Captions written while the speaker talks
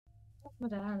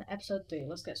Medan, episode 3.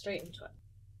 Let's get straight into it.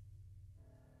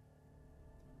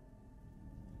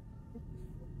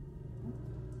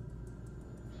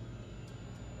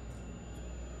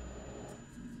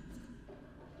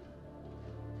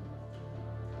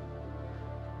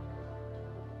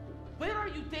 Where are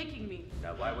you taking me?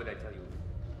 Now, why would I tell you?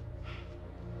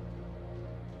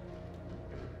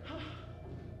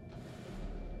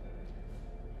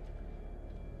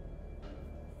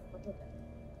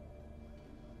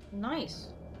 Nice.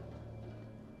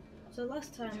 So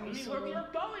last time Tell we me saw where we are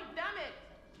going, damn it!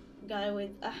 a guy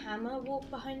with a hammer walk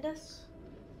behind us,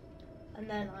 and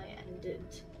then I ended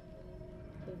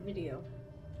the video.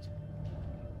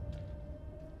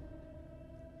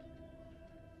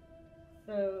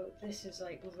 So this is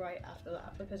like right after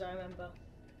that, because I remember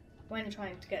when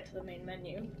trying to get to the main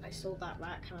menu, I saw that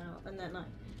rat come out, and then I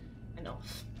went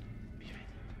off.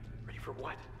 Ready for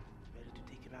what? Ready to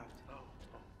take him out. Oh.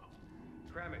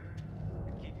 Cram it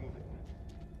and keep moving.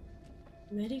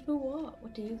 Ready for what?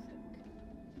 What do you think?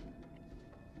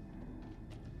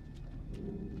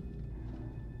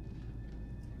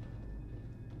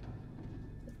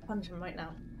 Punch him right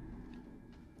now.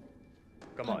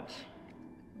 Come on.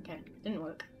 Okay, didn't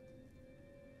work.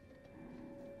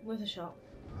 With a shot.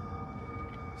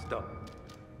 Stop.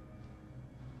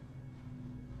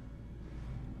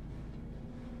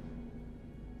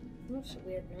 That's a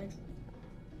weird noise.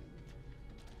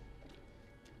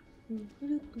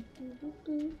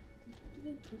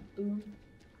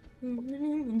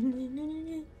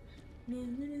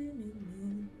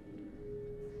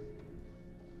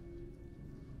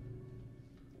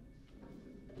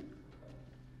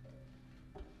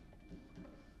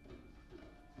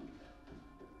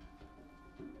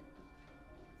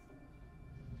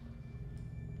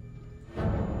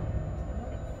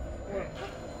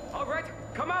 All right,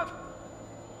 come out.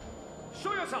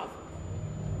 Show yourself.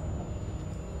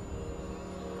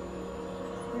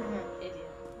 Idiot.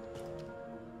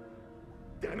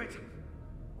 Damn it.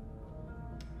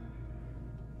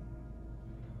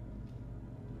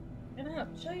 No,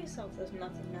 show yourself there's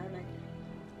nothing there, mate.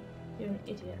 You're an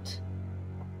idiot.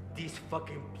 These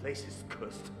fucking places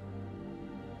cursed.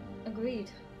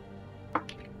 Agreed.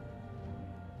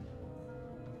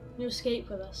 You escape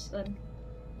with us, then.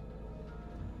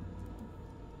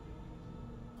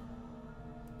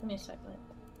 Give me a sec, mate.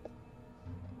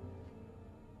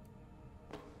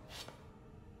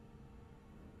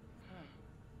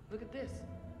 Look at this.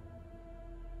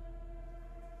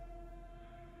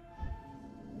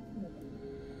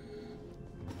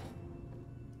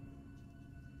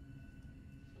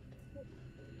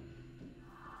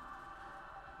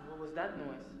 What was that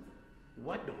noise?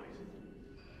 What noise?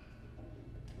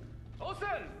 Olsen!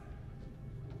 I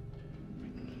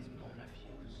think he's blown a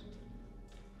fuse.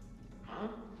 Huh?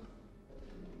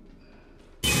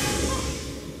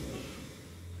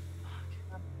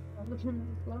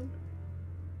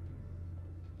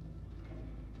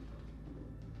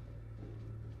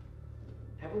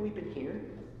 Haven't we been here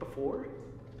before?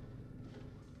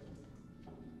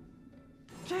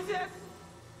 Jesus!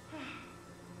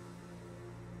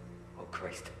 Oh,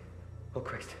 Christ. Oh,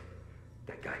 Christ.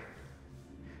 That guy.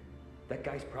 That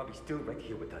guy's probably still right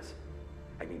here with us.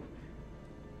 I mean,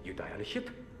 you die on a ship,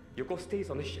 your ghost stays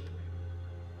on the ship.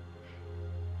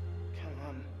 Come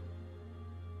on.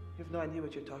 You have no idea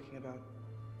what you're talking about.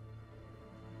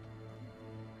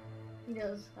 He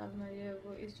does have no idea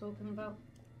what he's talking about.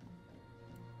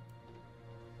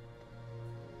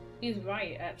 He's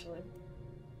right, actually.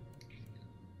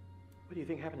 What do you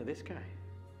think happened to this guy?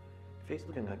 Face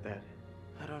looking like that.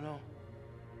 I don't know.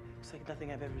 Looks like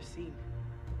nothing I've ever seen.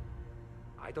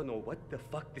 I don't know what the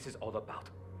fuck this is all about,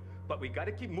 but we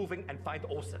gotta keep moving and find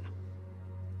Olsen.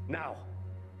 Now.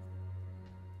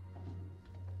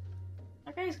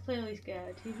 That guy's clearly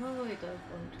scared. He probably does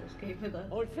want to escape with us.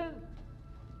 Olsen?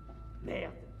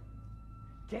 Merde.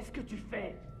 Qu'est-ce que tu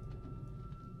fais?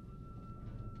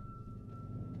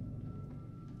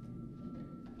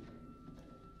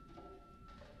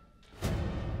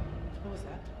 What was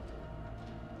that?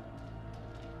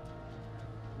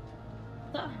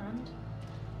 Is that a hand?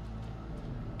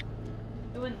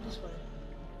 It went this way.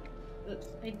 It's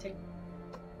painting.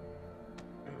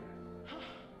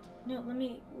 No, let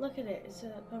me look at it. It's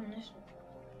a premonition.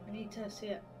 I need to see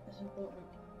it. It's important.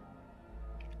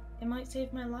 It might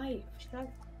save my life. Should I?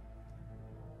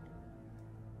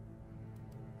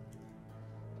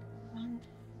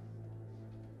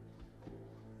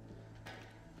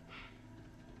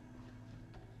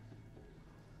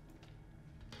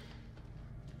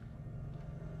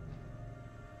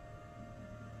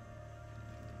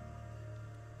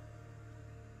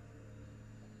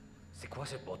 C'est quoi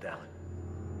ce bordel?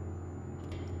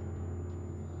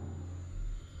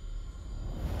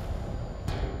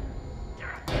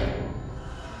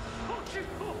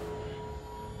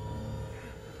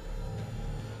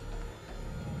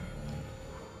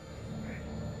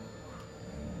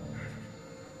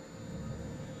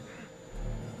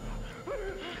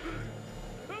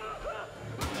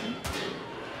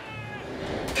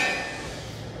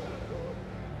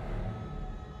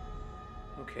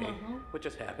 Okay, what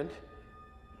just happened?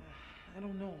 I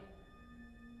don't know.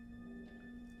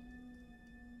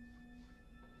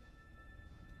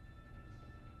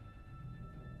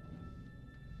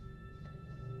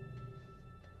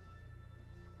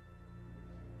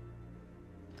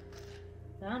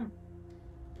 Damn.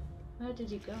 Where did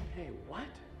he go? Hey, what?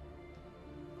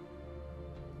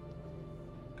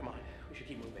 Come on, we should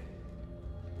keep moving.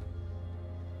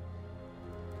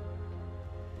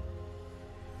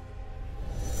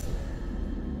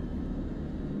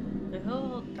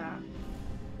 Behold that.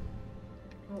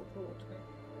 Oh, forward to me.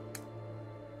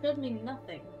 Showed me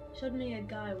nothing. Showed me a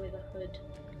guy with a hood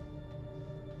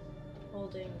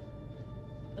holding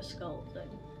a skull thing.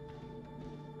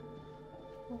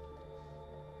 Oh.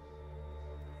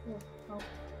 Oh, oh.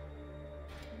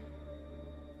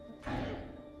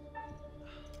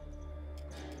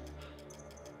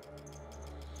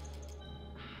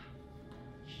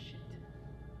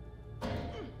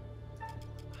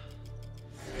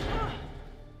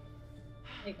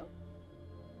 There you go.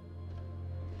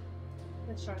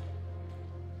 Let's try.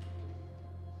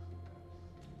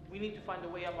 We need to find a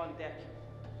way up on deck.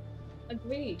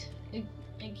 Agreed.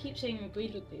 I keep saying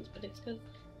agreed with these, but it's because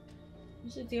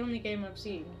this is the only game I've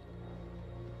seen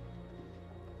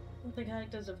with the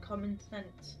characters of common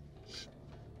sense.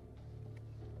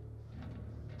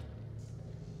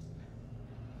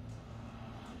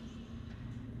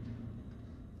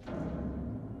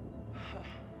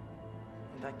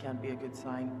 That can't be a good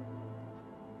sign.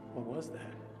 What was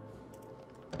that?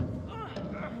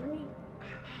 Really?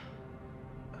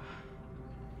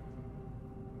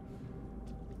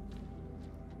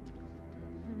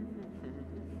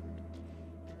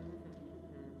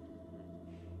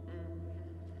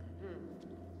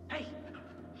 Hey!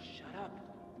 Shut up.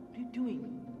 What are you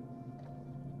doing?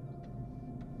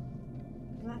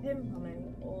 Is that him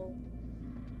humming, or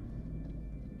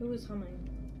who is humming?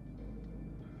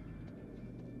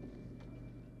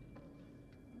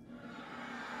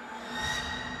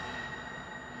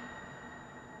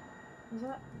 Is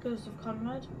that Ghost of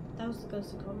Conrad? That was the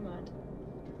Ghost of Conrad.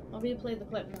 I'll replay the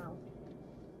clip now.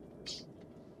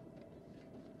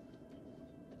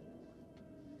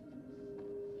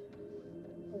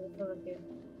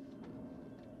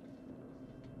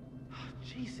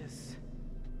 Jesus.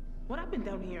 What happened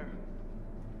down here?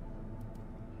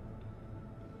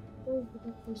 What was the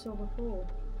clip we saw before?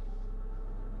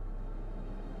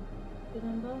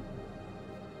 Remember?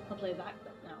 I'll play that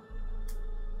clip now.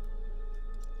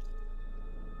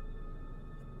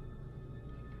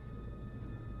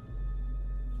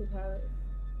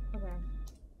 Okay.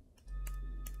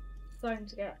 Starting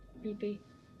to get creepy.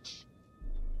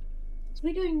 So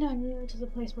we're going down here to the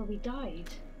place where we died.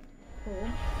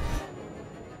 Or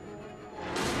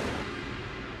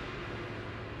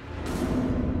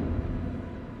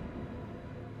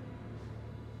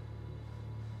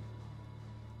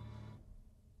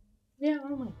yeah,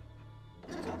 aren't we?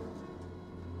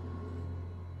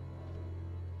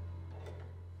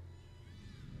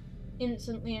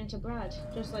 Instantly into Brad,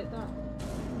 just like that.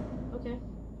 Okay.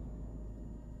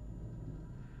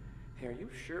 Hey, are you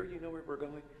sure you know where we're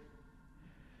going?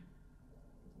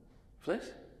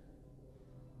 Fliss?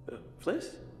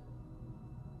 Fliss?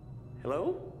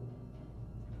 Hello?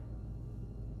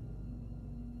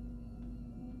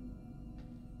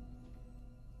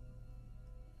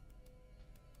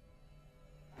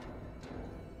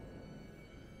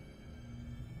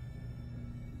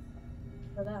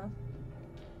 For that.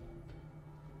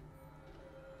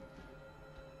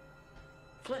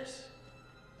 Fliss?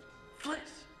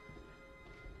 Fliss?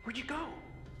 Where'd you go?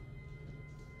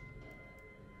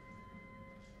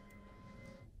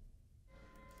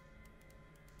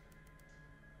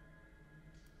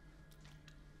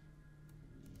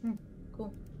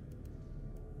 Cool.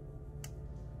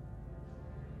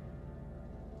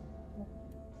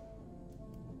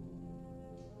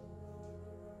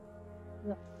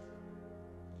 Yeah.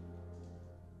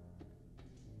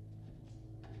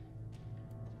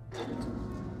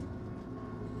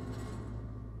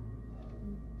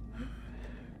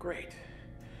 Great.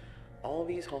 All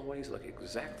these hallways look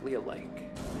exactly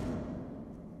alike.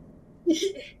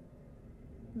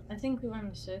 I think we were in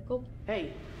a circle.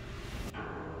 Hey!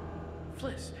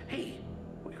 Fliss, hey,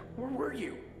 where were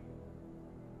you?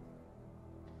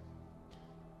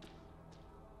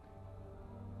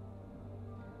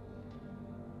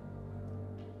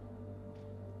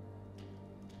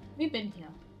 We've been here.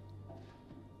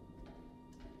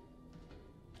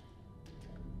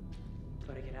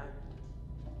 Gotta get out.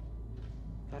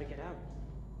 Gotta get out.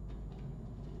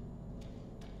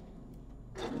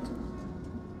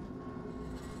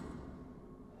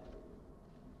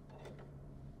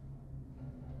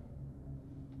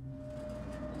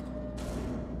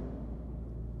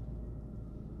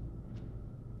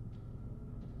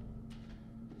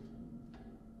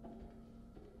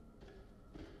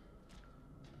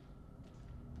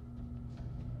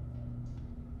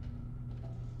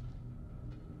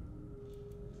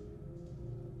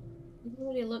 We've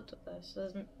already looked at this.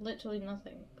 There's literally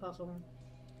nothing apart from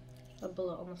a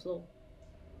bullet on the floor.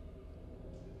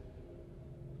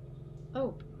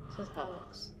 Oh, it says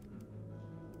Alex.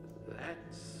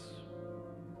 That's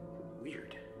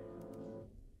weird.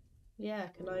 Yeah,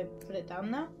 can I put it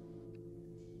down now?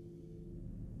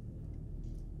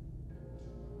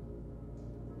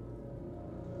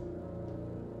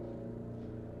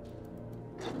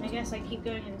 I guess I keep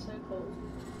going in circles.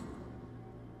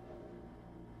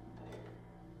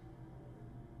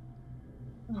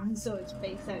 Oh, so it's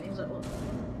face out and he's like, what?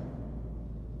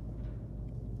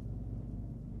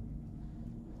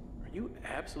 Are you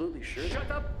absolutely sure? Shut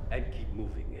up and keep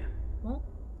moving. What?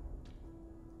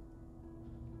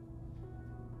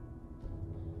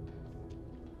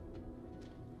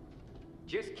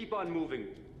 Just keep on moving.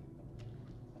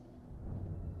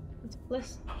 It's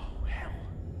bliss. Oh, hell.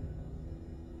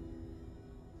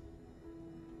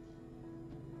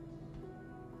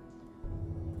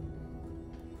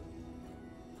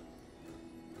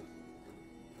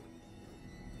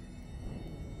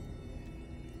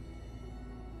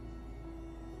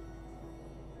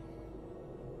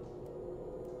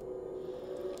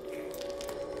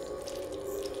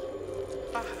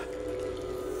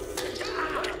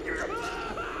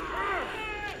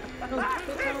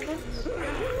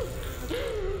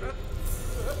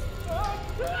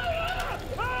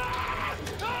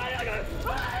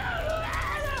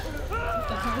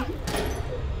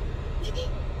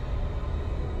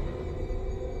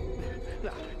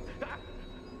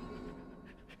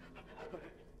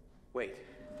 Wait.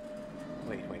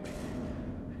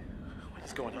 What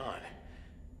is going on?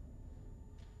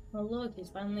 Well, look, he's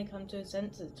finally come to his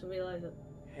senses to realize that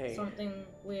Hey, something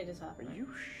weird is are happening. you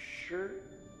sure?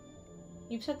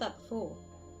 You've said that before.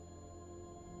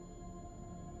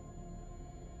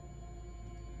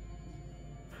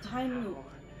 Time loop.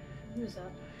 Who is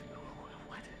that?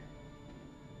 What?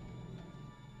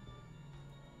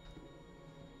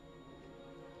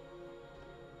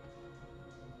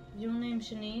 Your name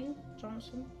Shanine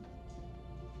Johnson?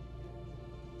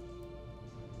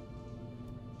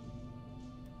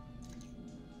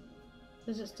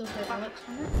 Does it still say Alex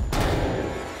on it?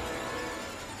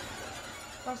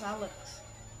 What's Alex?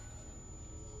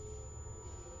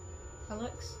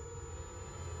 Alex?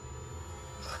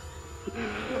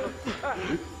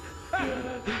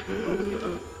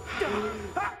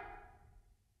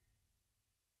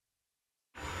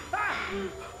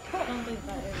 I don't think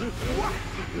that is. What?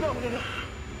 No.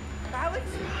 Alex?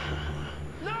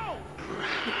 No!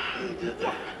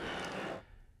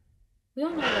 We all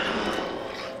know that.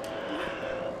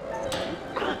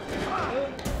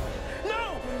 No!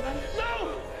 No!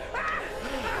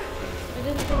 I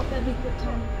didn't think that'd be good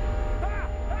time.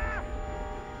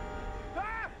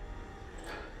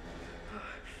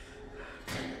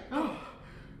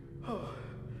 Oh.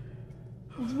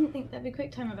 I didn't think that'd be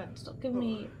quick time event. Stop giving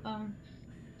me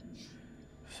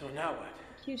So now what?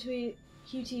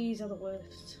 QTEs are the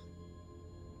worst.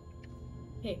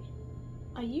 Hey,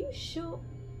 are you sure?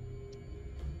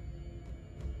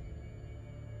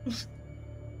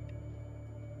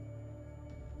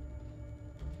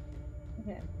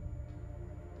 Okay.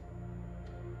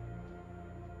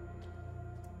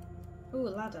 Ooh, a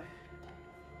ladder.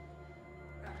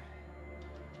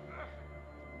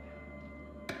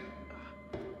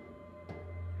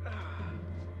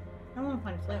 I want to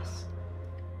find Fliss.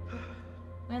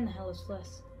 Where in the hell is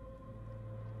Fliss?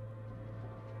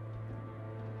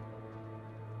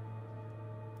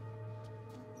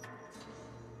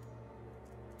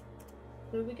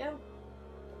 Where do we go?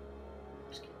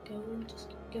 Just keep going, just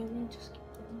keep going, just keep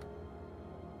going.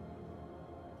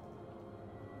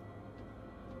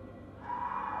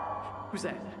 Who's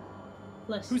that?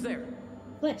 Fliss. Who's there?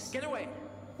 Fliss. Get away!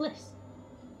 Fliss.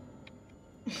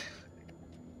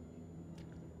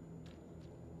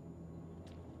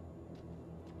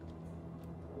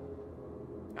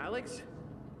 Alex?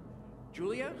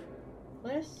 Julia?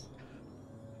 Bliss?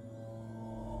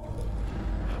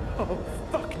 Oh,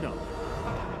 fuck no.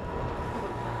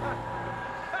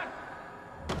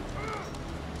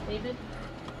 David?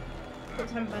 Quick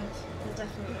time events. There's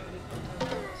definitely going to be quick time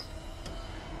events.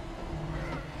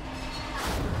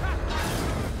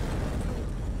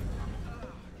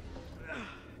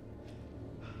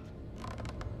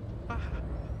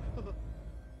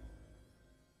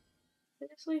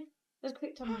 Seriously? There's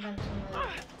quick time events on the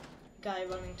guy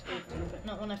running towards you, but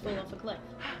not when I fall off a cliff.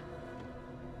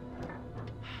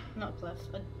 Not a cliff,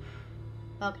 a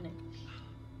balcony.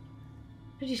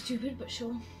 Pretty stupid, but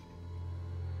sure.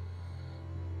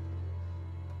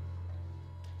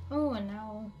 Oh, and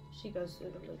now she goes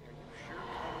through the loop.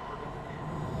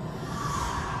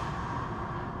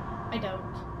 I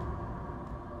don't.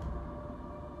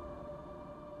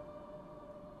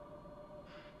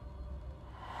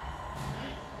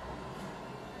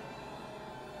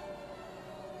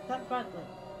 Is that Bradley?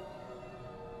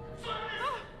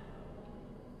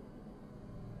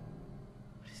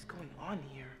 What is going on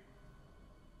here?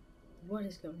 What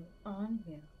is going on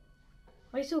here?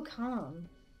 Why are you so calm?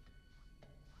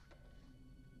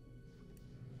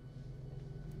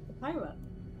 The pirate.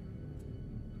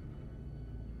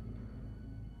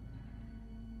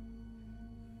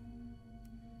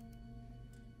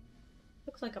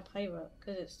 Looks like a pirate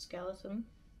because it's skeleton.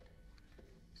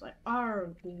 It's like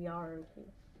argy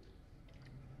argy.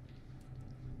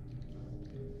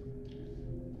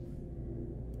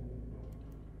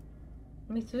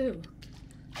 Me too.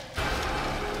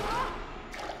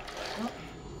 What?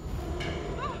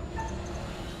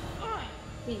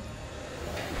 Please.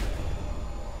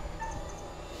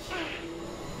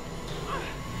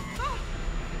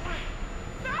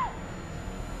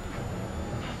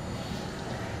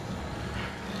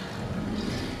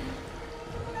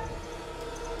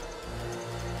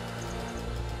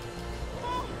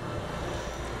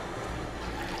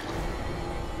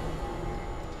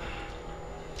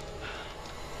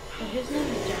 So his name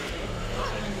is Jackie.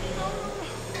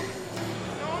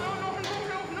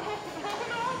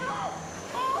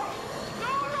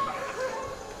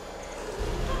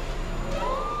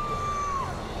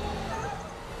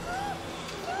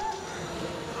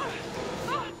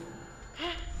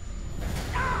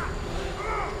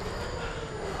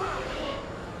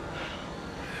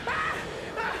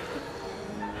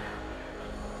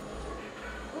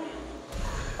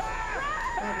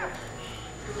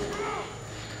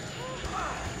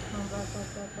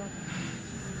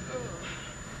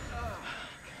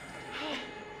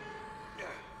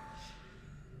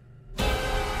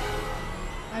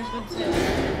 I was going to say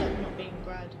that not being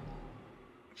Brad.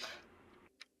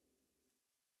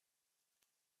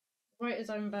 Right as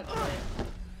I'm about to say.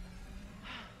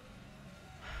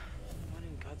 What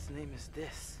in God's name is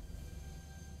this?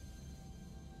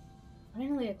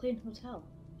 Finally a clean hotel.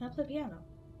 Can I play piano?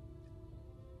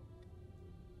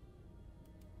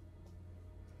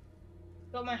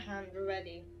 Got my hand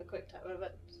ready for quick time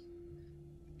events.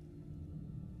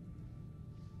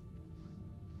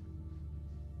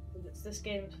 It's this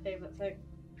game's favourite thing.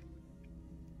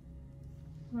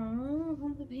 Oh,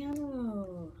 on the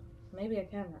piano. Maybe I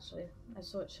can actually. I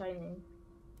saw it shining.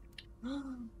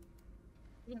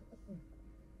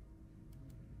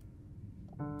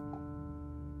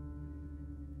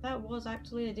 That was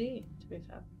actually a D, to be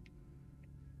fair.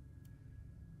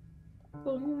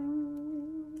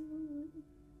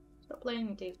 Stop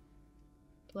playing D.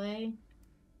 Play.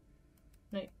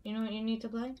 No, you know what you need to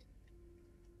play?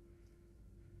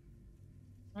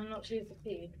 I'm not sure the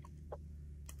key.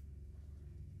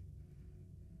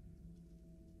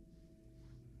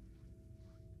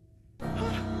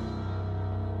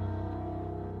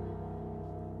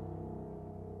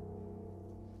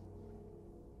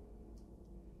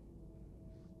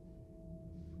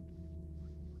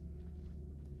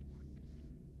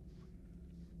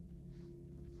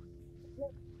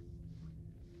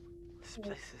 This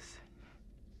place is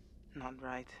not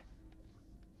right.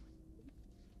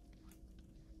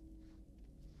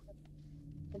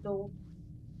 The door.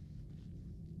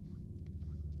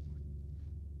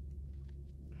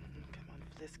 Come on,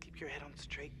 Fliss, keep your head on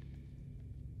straight.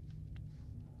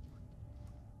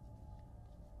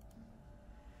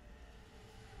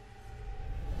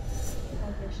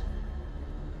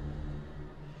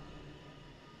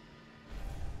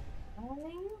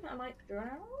 Drowning? I might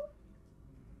drown?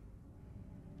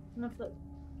 I'm gonna flip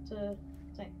to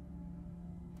thing.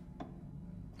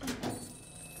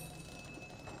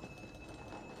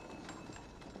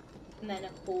 And then a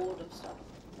horde of stuff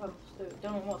comes through.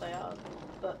 Don't know what they are,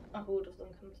 but a horde of them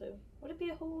come through. Would it be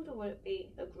a horde or would it be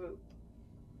a group?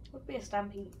 Would it be a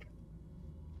stampede?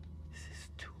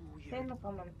 Say in the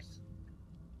comments.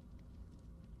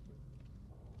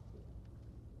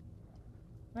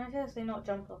 And I seriously not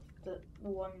jump off the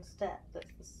one step that's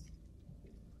this.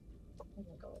 Oh my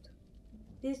god.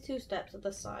 These two steps are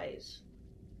the size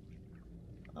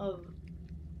of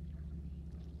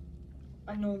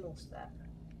a normal step.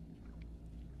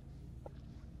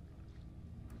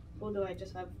 Or do I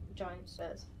just have giant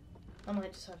stairs? I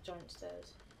might just have giant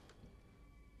stairs.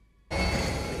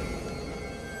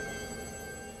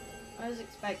 I was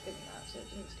expecting that, so it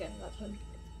didn't scare me that time.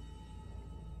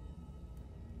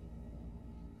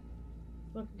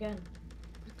 Look again.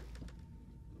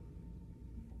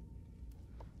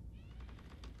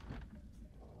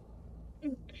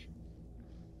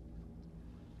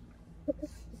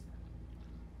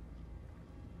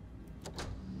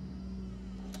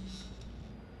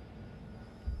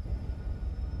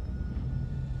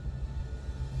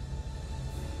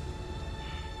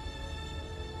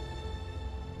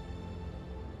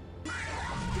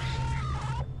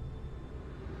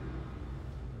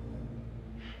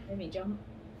 Let me jump.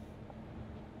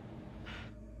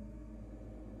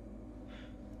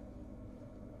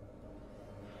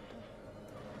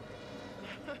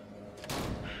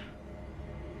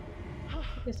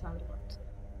 This sound alert.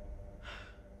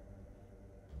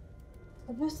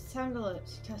 I pressed the sound alert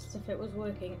to test if it was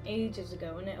working ages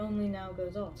ago and it only now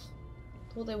goes off.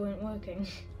 Thought they weren't working.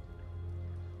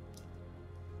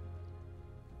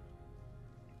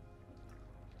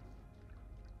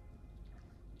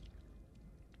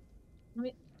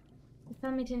 Wait,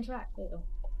 tell me to interact with them.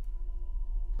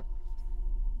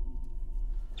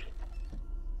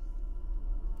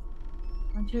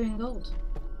 I'm chewing gold.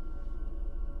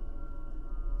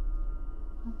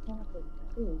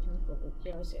 Ooh,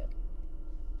 yeah, I see it.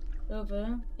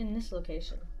 Over in this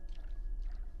location.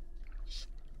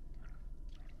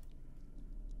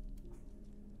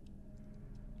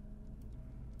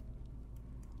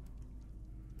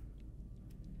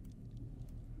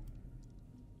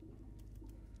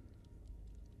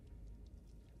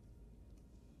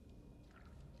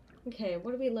 Okay,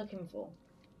 what are we looking for?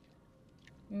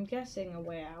 I'm guessing a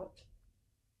way out.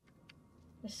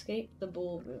 Escape the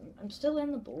ballroom. I'm still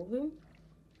in the ballroom?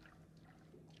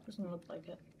 Doesn't look like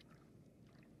it.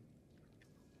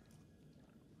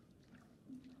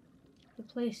 The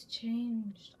place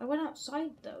changed. I went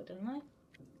outside though, didn't I?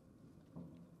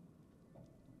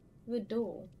 The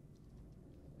door.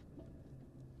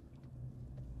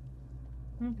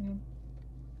 Mm-hmm.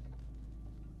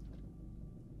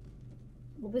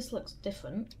 Well, this looks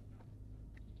different.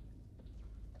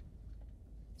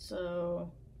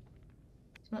 So,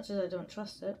 as much as I don't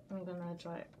trust it, I'm gonna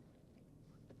try it.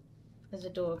 There's a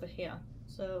door over here,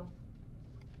 so...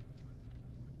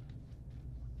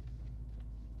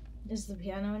 Is the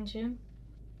piano in tune?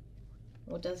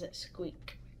 Or does it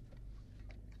squeak?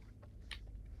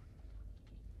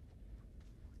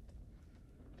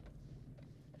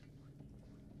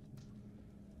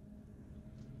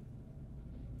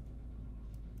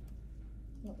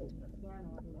 Not looking at the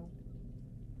piano anymore.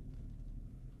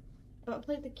 But I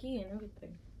played the key and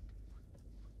everything.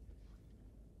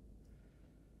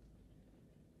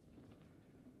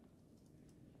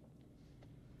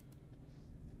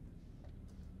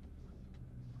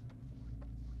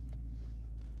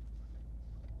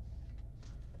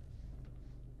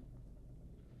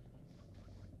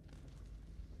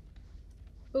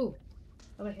 Ooh,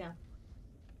 over here.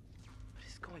 What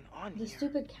is going on The here?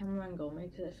 stupid camera angle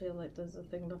makes it feel like there's a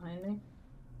thing behind me,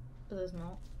 but there's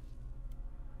not.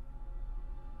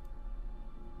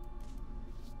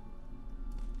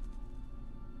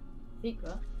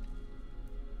 Secret?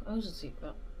 Oh, it's a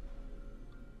secret.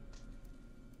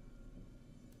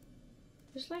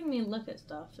 Just letting me look at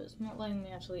stuff, it's not letting me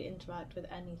actually interact with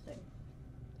anything.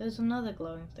 There's another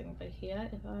glowing thing over here,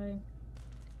 if I...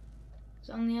 Is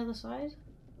it on the other side?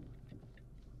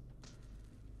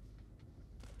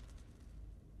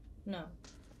 No.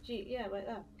 Gee, yeah, like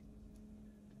that.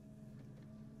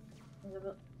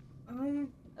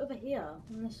 Over here,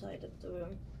 on this side of the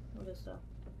room. What is that?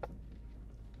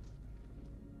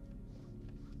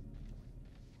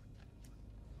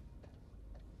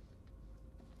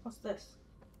 What's this?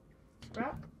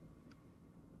 Scrap?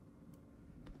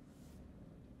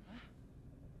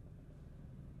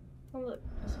 Oh look,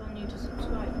 that's one you to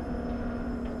subscribe.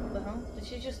 What the hell? Did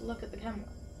she just look at the camera?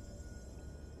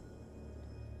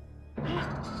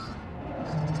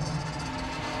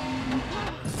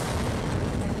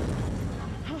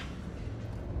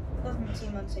 Doesn't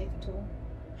seem unsafe at all.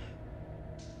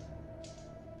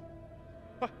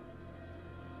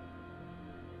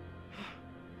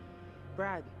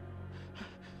 Brad.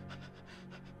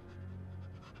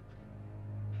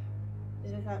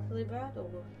 Is it actually Brad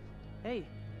or? Hey,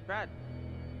 Brad.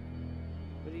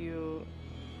 What are you...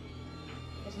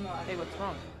 It's not. Hey, what's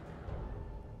wrong?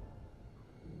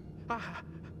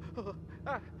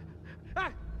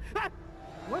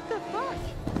 What the fuck?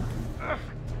 Huh?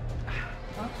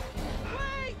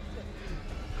 Wait!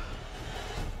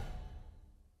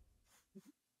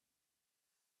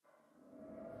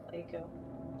 There you go.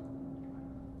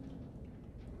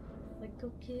 Like a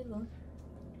killer.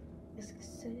 It's a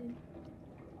sin.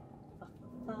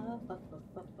 Run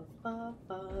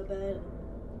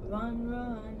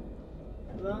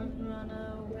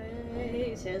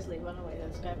away. Seriously, run away.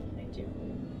 That's guy behind you.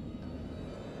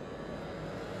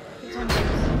 It's on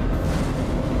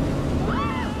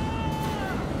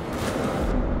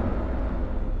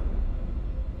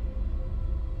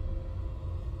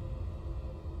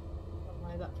oh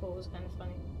my, that fall was kind of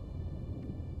funny.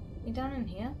 You down in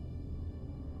here?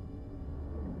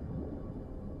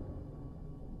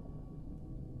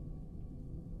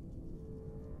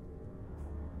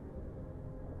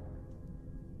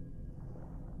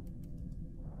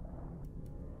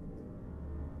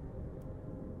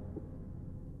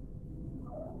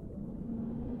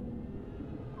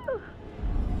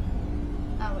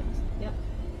 Alex, yep,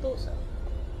 thought so.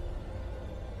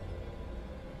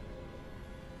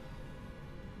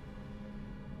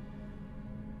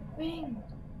 Ring!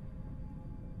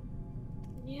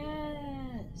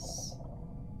 Yes!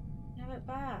 Have it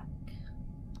back.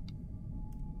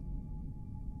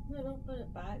 No, don't put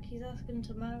it back. He's asking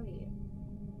to marry you.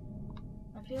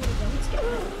 I feel like I need to get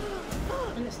it.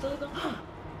 And it's still gone.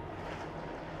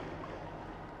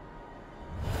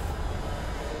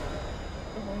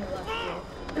 The one left here.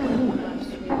 Left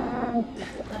here.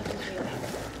 Left is here.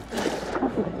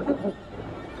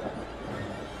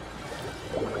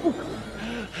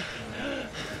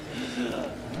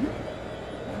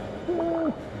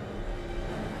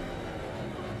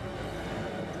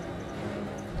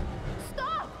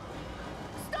 Stop!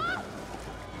 Stop!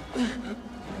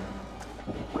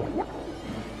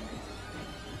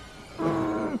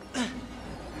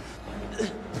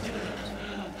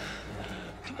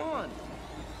 Come on!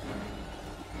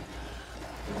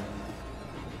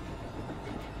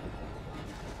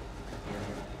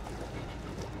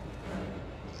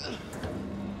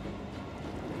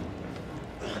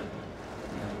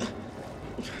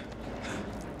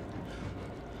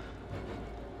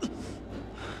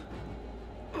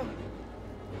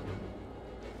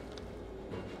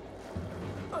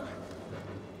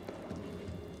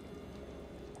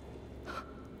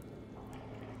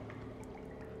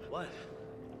 What?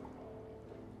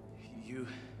 You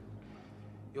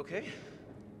okay?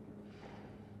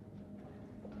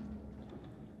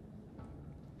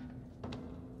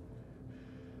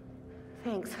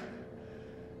 Thanks.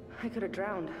 I could have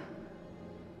drowned.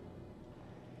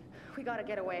 We gotta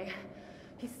get away.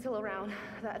 He's still around.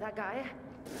 That guy.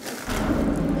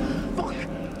 Fuck!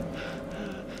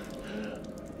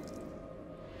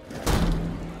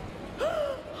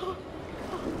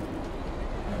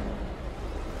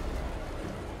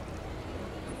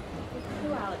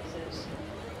 Who Alex is?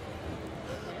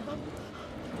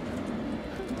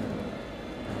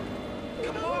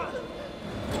 Come on!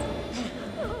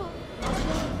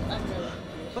 I'm really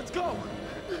Let's go!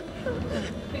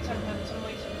 big time having some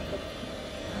ways to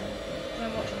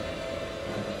I'm watching.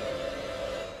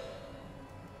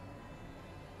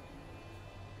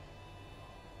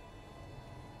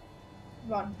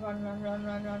 Run.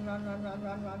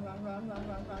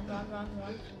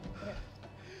 Okay.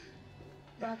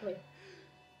 Bradley.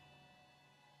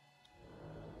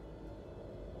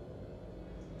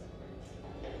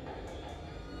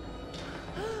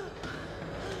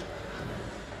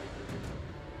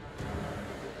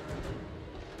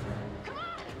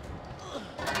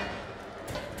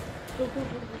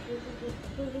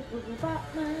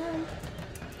 Batman.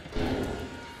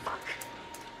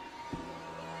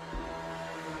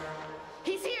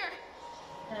 He's here!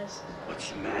 Yes.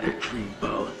 What's the matter,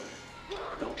 Dreamboat?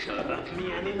 Don't shut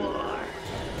me anymore.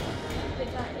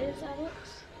 Think that is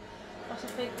Alex? That's a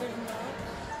fake version of Alex.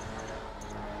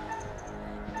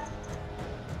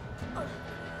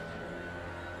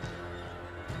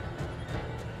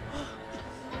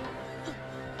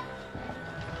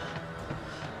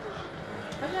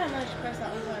 How did I manage to press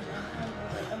that button? I'm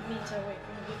like a meter away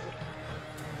from the video.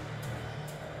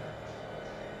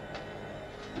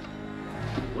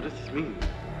 What does this mean?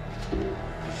 Does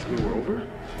this mean we're over?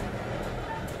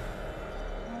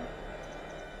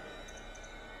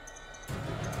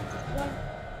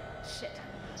 Shit.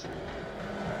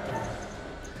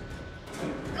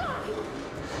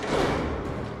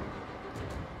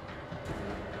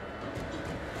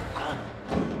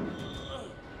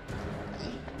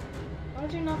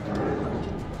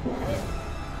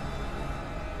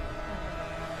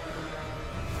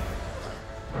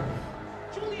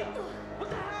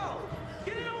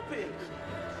 dying.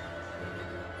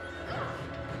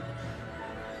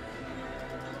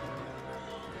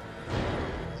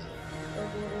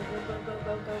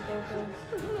 Go.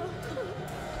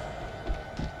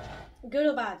 Good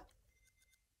or bad?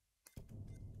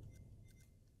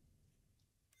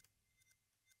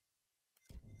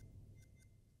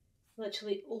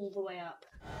 Literally all the way up.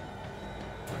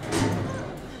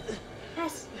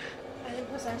 Yes! I didn't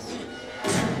press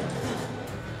S.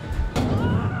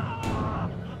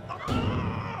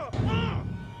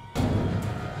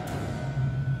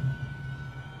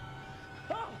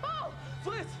 Oh!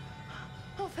 Fliss!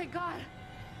 Oh, thank God.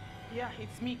 Yeah,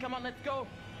 it's me. Come on, let's go.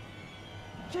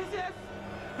 Jesus!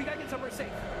 We gotta get somewhere safe.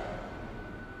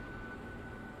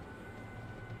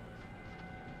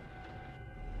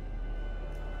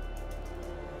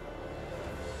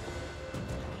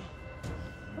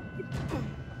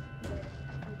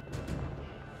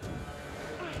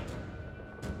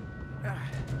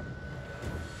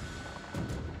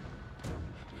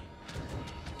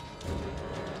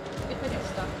 If I get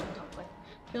stuck on something,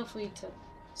 feel free to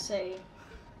say,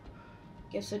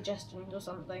 give suggestions or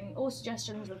something, or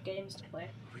suggestions of games to play.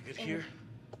 Are we good in here?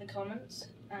 the comments,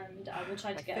 and I will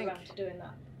try to I get think- around to doing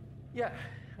that. Yeah,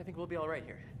 I think we'll be all right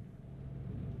here.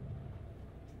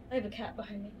 I have a cat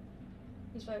behind me.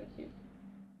 He's very cute.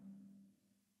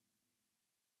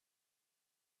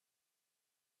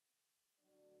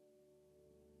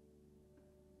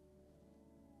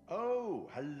 Oh,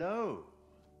 hello.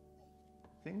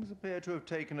 Things appear to have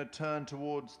taken a turn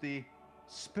towards the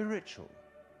spiritual,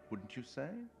 wouldn't you say?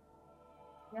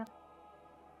 Yeah.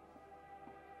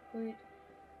 Wait.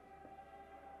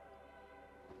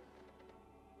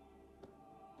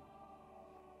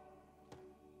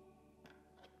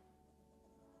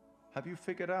 Have you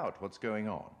figured out what's going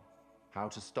on? How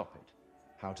to stop it?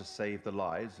 How to save the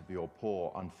lives of your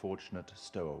poor, unfortunate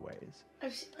stowaways?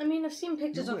 I've seen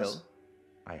pictures You of us. will,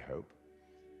 I hope.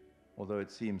 Although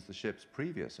it seems the ship's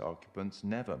previous occupants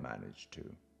never managed to.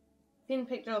 Seen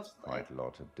pictures of Quite a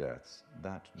lot of deaths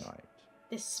that night.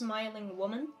 this smiling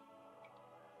woman.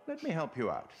 Let me help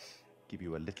you out. Give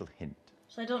you a little hint.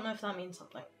 So I don't know if that means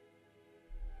something.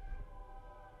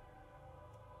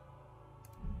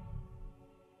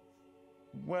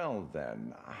 Well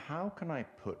then, how can I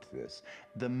put this?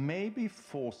 There may be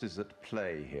forces at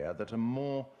play here that are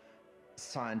more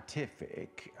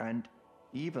scientific, and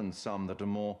even some that are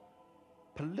more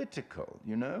political,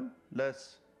 you know?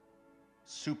 Less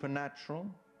supernatural.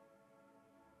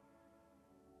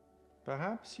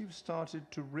 Perhaps you've started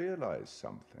to realize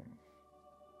something.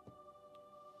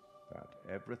 That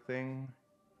everything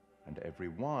and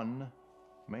everyone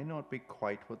may not be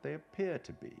quite what they appear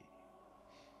to be.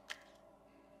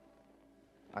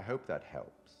 I hope that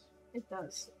helps. It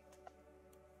does.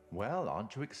 Well,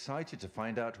 aren't you excited to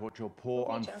find out what your poor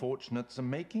Me too. unfortunates are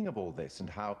making of all this and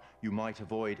how you might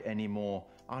avoid any more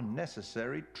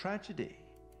unnecessary tragedy?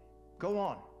 Go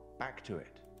on, back to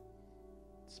it.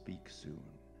 Speak soon.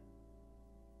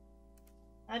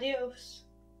 Adios.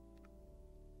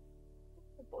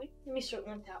 Oh boy, let me sort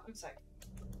one out 1 sec.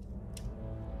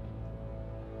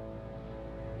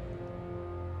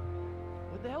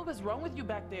 What the hell is wrong with you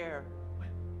back there?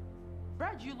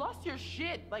 Brad, you lost your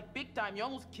shit, like big time. You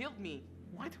almost killed me.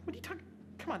 What? What are you talking?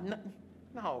 Come on,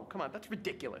 no, come on, that's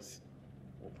ridiculous.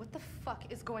 What the fuck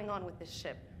is going on with this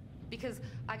ship? Because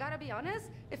I gotta be honest,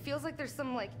 it feels like there's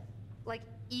some like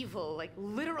evil, like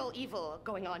literal evil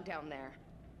going on down there.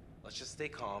 Let's just stay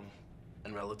calm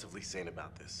and relatively sane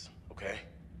about this, okay?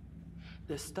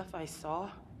 The stuff I saw,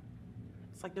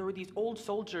 it's like there were these old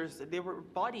soldiers. They were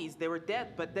bodies. They were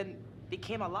dead, but then they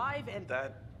came alive and...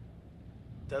 That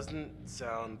doesn't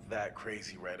sound that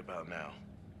crazy right about now.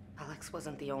 Alex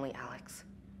wasn't the only Alex.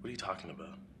 What are you talking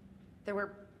about? There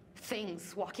were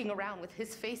things walking around with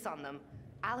his face on them.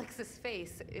 Alex's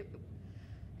face.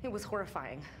 It was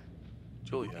horrifying.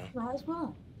 Julia, Might as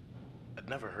well. I'd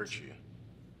never hurt you.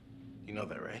 You know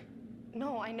that, right?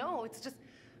 No, I know. It's just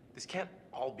This can't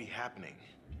all be happening.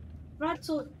 Brad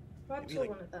saw Maybe like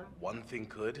one of them. one thing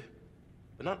could,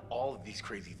 but not all of these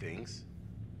crazy things.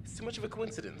 It's too much of a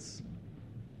coincidence.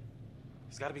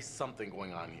 There's gotta be something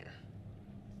going on here.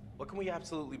 What can we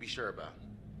absolutely be sure about?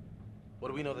 What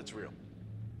do we know that's real?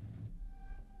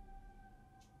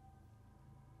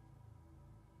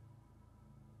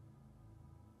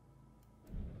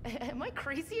 Am I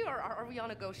crazy or are we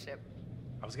on a ghost ship?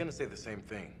 I was gonna say the same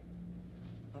thing.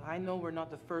 Well, I know we're not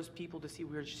the first people to see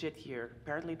weird shit here.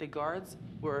 Apparently the guards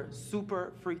were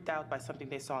super freaked out by something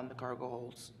they saw in the cargo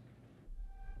holds.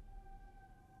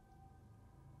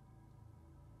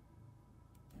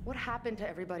 What happened to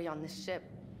everybody on this ship?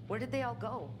 Where did they all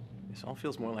go? This all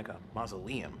feels more like a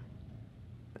mausoleum.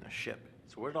 than a ship.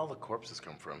 So where'd all the corpses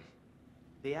come from?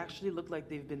 They actually look like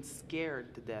they've been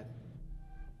scared to death.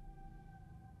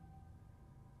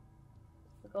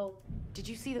 The gold. Did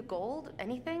you see the gold?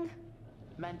 Anything?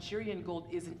 Manchurian gold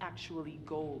isn't actually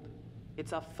gold.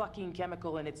 It's a fucking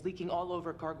chemical and it's leaking all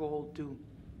over cargo hold too.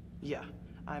 Yeah,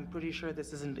 I'm pretty sure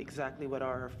this isn't exactly what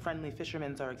our friendly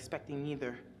fishermen are expecting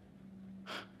either.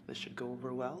 This should go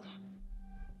over well.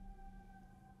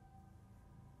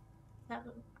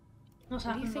 What's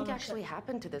What do you happened think on the actually ship?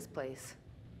 happened to this place?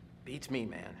 Beats me,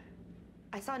 man.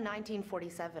 I saw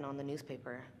 1947 on the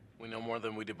newspaper. We know more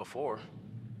than we did before.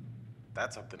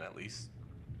 That's something at least.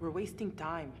 We're wasting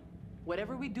time.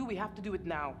 Whatever we do, we have to do it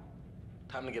now.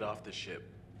 Time to get off this ship.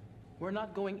 We're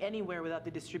not going anywhere without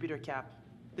the distributor cap.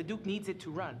 The Duke needs it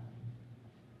to run.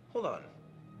 Hold on.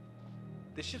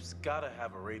 The ship's gotta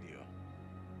have a radio.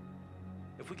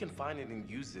 If we can find it and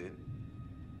use it,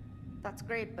 That's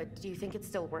great, but do you think it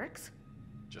still works?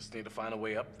 just need to find a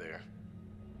way up there.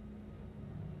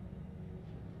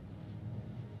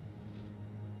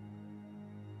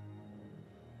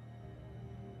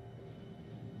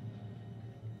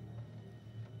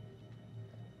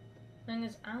 And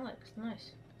it's Alex.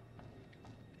 Nice.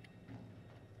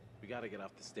 We gotta get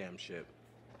off this damn ship.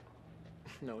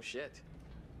 No shit.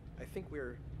 I think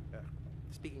we're,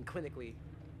 speaking clinically,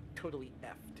 totally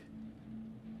effed.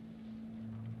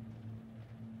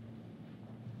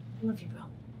 Love you, bro.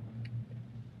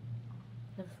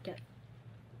 Never forget.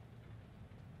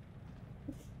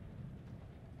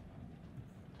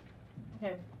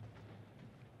 Okay.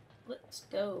 Let's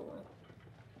go.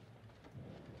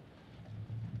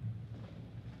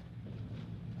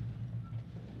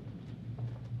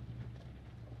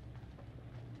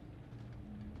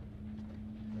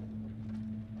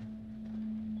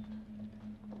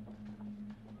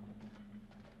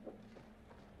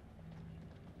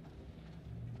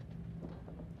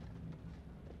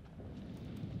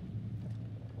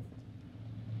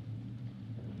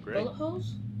 Great. Bullet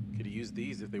holes? Could have used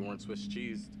these if they weren't Swiss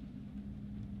cheesed.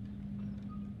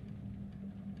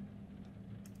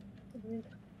 Agreed.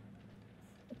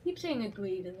 I keep saying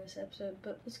agreed in this episode,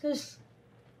 but it's because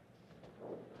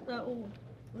they're all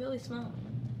really smart.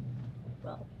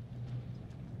 Well,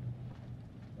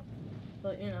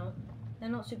 but you know, they're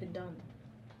not super dumb.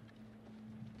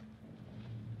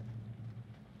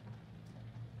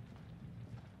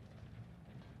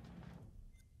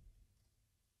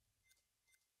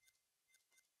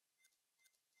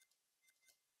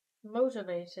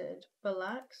 Motivated,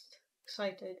 relaxed,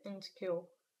 excited, insecure,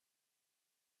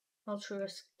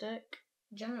 altruistic,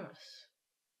 generous.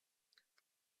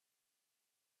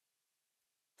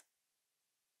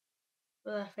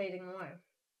 But they're fading away.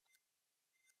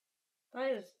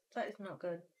 That is not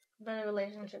good. Better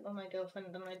relationship with my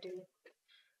girlfriend than I do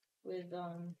with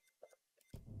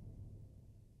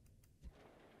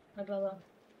my brother.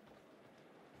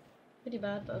 Pretty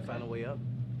bad, but okay. Find a way up.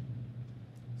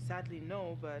 Sadly,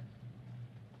 no, but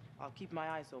I'll keep my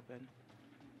eyes open.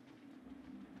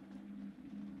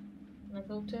 Can I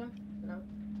go to him? No.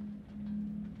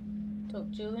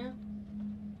 Talk to Julia?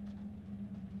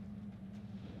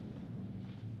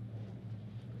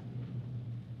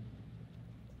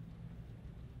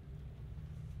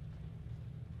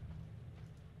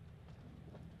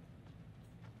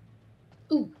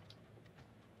 Ooh.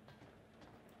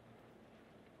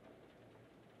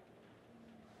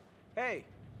 Hey,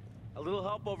 a little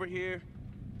help over here.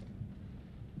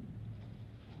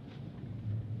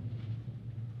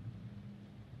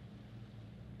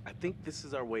 I think this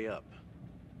is our way up.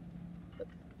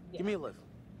 Yeah. Give me a lift.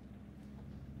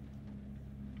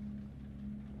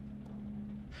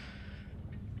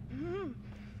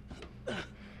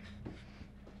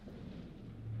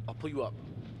 I'll pull you up.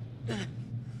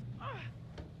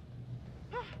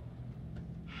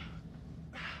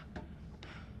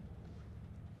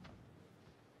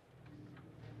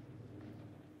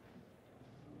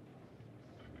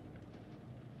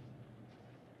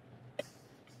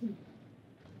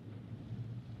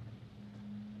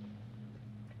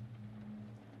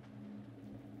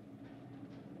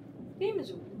 The game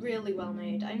is really well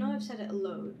made. I know I've said it a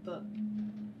load, but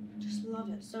just love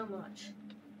it so much.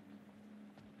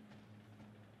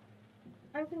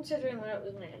 I'm considering when it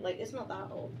was made. Like, it's not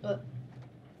that old, but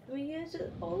 3 years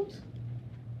old?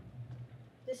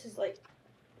 This is like,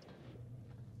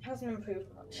 hasn't improved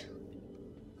much.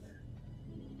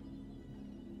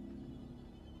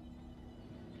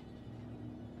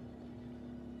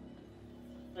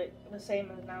 Like, the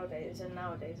same as nowadays, and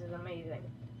nowadays is amazing.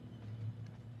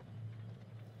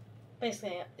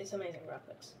 Basically, it's amazing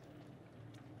graphics.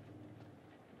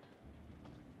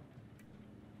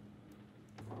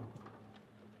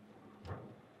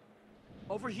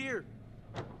 Over here.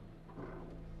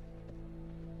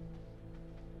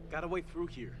 Got a way through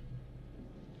here.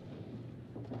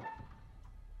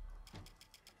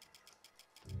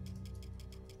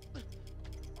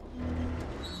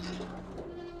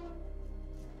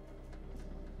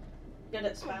 Good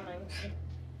at spamming.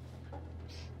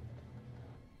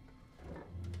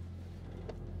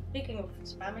 Speaking of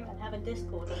spamming, I have a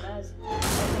Discord that has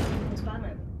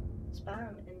spamming.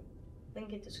 Spam in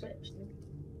link in description.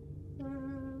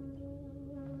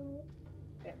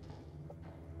 Okay.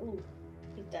 Ooh,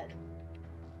 he's dead.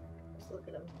 Let's look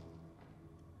at him.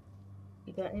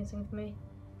 You got anything for me?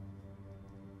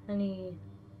 Any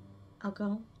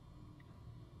alcohol?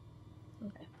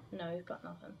 Okay. No, he's got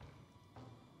nothing.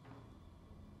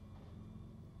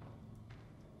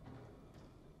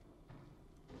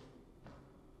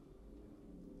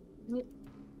 Yep.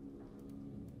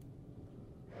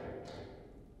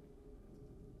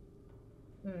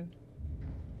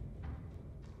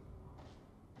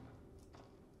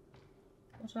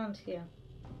 What's around here?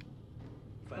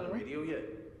 Find a radio yet?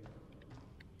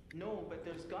 No, but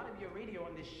there's gotta be a radio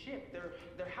on this ship. There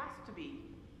has to be.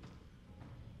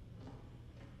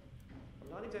 I'm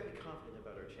not exactly confident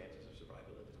about our chances of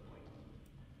survival at this point.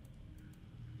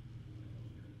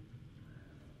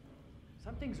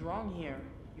 Something's wrong here.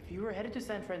 If you were headed to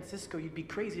San Francisco, you'd be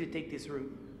crazy to take this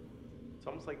route. It's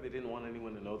almost like they didn't want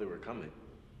anyone to know they were coming.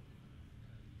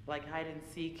 Like hide and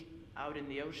seek out in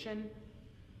the ocean?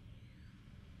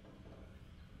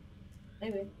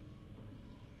 Maybe.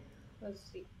 Let's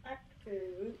see. Actor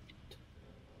route.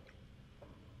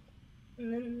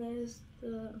 And then there's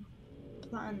the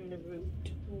planned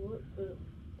route.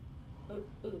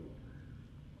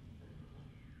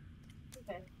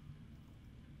 Okay.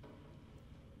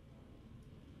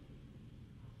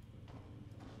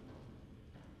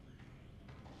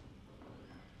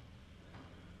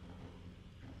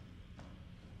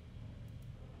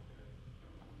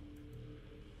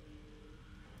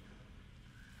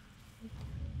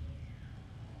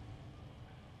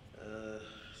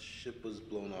 Ship was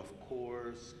blown off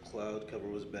course, cloud cover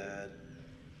was bad.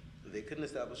 They couldn't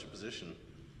establish a position.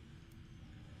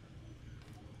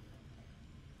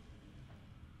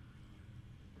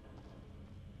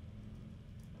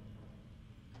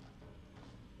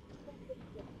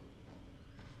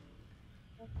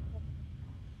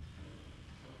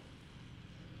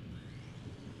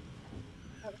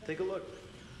 Take a look.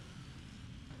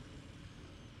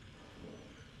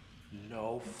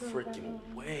 No freaking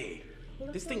way.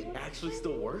 This thing actually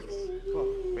still works? Well,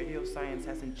 radio science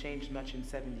hasn't changed much in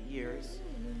 70 years,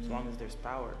 as long as there's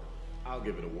power. I'll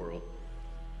give it a whirl.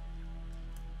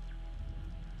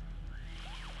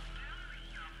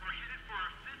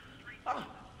 Ah,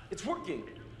 it's working.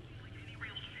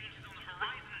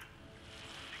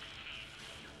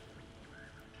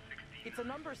 It's a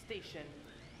number station.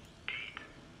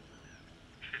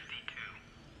 52.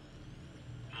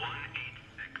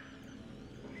 186.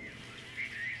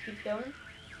 Keep going.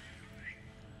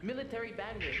 Military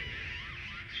bandit.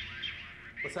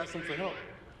 Let's ask them for help.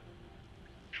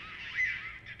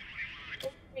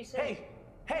 Reset.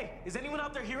 Hey, is anyone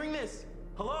out there hearing this?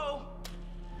 Hello?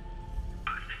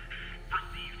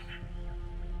 Received.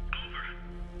 Over.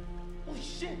 Holy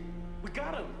shit, we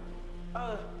got him.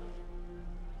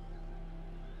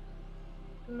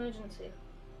 Emergency.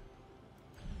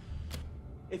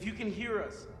 If you can hear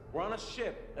us, we're on a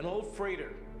ship, an old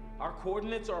freighter. Our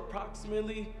coordinates are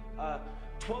approximately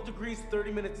 12 degrees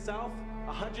 30 minutes south,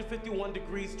 151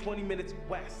 degrees 20 minutes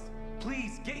west.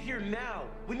 Please get here now.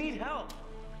 We need help.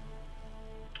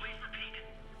 Please repeat.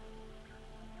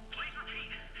 Please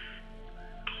repeat.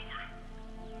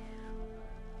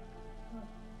 Over.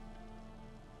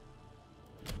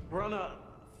 We're on a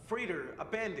freighter,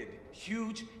 abandoned,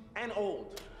 huge and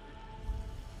old.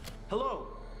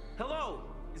 Hello? Hello?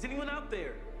 Is anyone out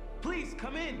there? Please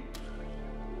come in.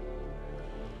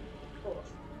 Of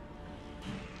course.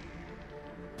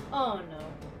 Oh no.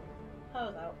 I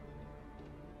was out.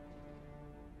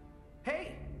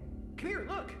 Hey! Come here,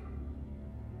 look!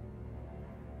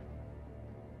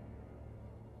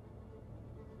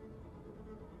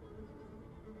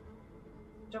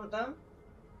 Jump down.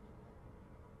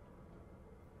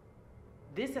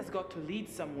 This has got to lead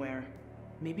somewhere.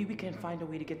 Maybe we can find a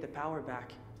way to get the power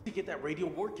back. To get that radio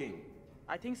working.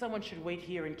 I think someone should wait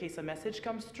here in case a message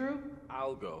comes through.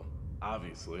 I'll go,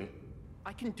 obviously.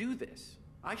 I can do this.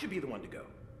 I should be the one to go.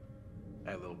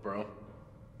 Hey, little bro.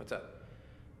 What's up?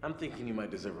 I'm thinking you might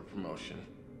deserve a promotion.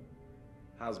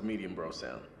 How's medium bro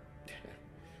sound?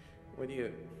 What are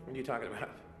you talking about?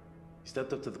 You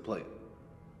stepped up to the plate.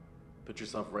 Put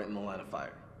yourself right in the line of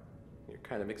fire. You're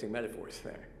kind of mixing metaphors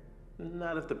there.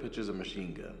 Not if the picture's a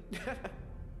machine gun.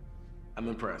 I'm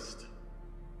impressed.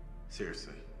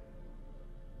 Seriously.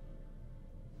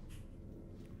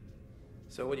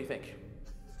 So what do you think?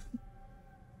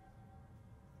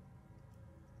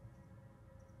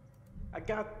 I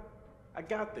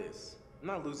got this. I'm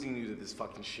not losing you to this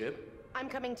fucking ship. I'm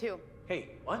coming too. Hey,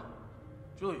 what?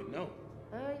 Julia, no.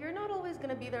 You're not always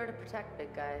gonna be there to protect,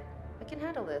 big guy. I can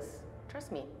handle this.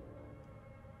 Trust me.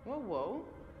 Whoa, whoa.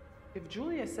 If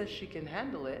Julia says she can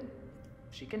handle it,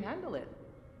 she can handle it.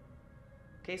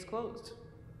 Case closed.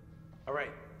 All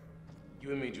right.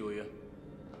 You and me, Julia.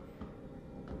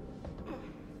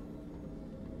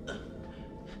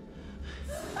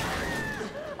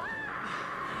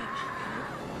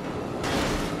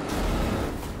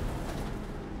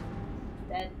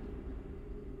 Dead.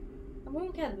 I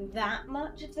won't care that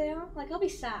much if they are. Like, I'll be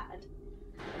sad.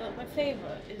 But my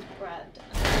favourite is bread.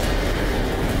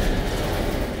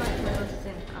 That's my most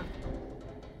thing.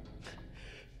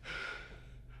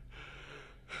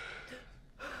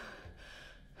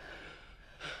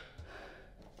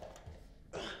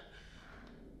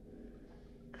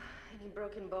 Any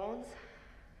broken bones?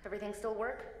 Everything still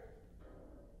work?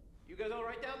 You guys all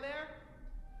right down there?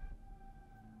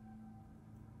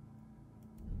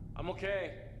 I'm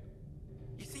okay.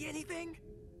 You see anything?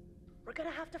 We're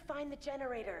gonna have to find the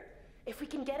generator. If we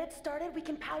can get it started, we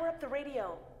can power up the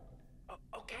radio.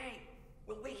 Okay.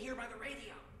 We'll wait here by the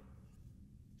radio.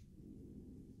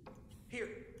 Here.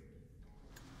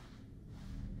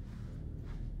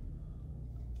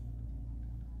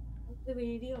 The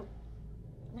radio.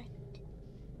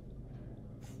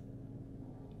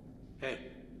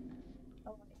 Hey.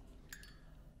 Oh.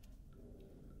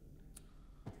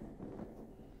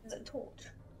 Is it a torch?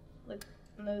 Like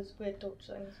those weird torch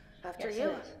things. After Yes, you.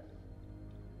 it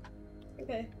is.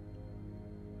 Okay.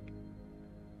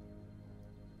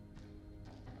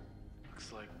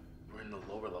 Looks like we're in the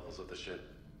lower levels of the ship.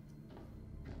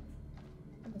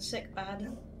 I'm sick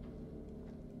bad.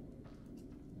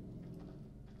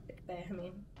 Sick bay, I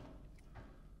mean.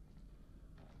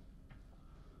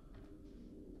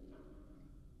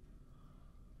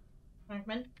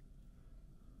 Frankman.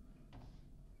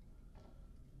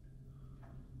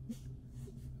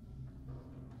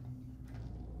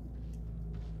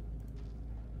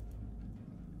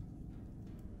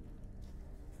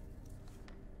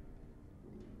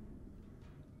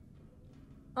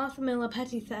 Arthur Miller,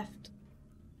 petty theft.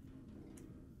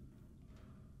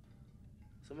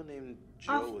 Someone named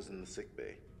Joe was in the sick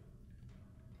bay.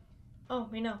 Oh,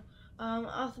 we know.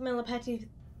 Arthur Miller, petty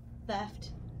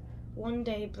theft. One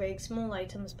day breaks small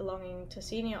items belonging to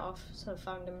senior officer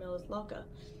found in Miller's locker.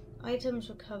 Items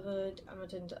recovered and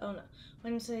returned to owner.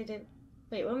 Wednesday did.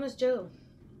 Wait, when was Joe?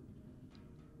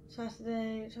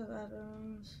 Saturday, took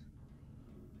Adams.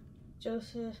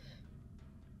 Joseph.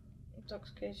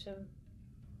 Intoxication.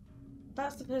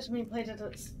 That's the person we played as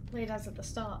at the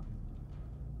start.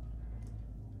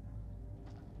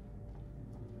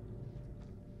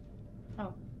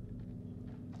 Oh.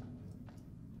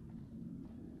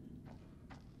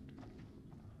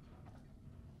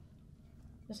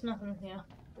 There's nothing here.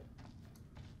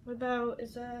 What about,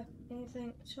 is there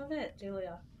anything? Shove it,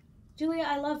 Julia. Julia,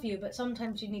 I love you, but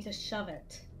sometimes you need to shove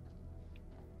it.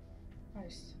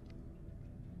 Nice.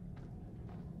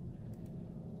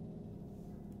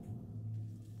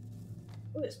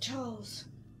 Oh, it's Charles.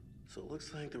 So it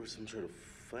looks like there was some sort of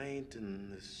fight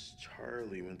and this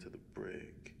Charlie went to the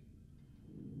brig.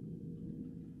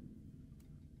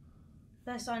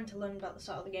 They're starting to learn about the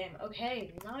start of the game.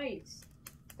 Okay, nice.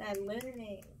 They're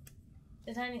learning.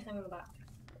 Is there anything in the back?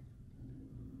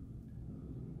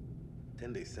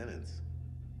 10-day sentence.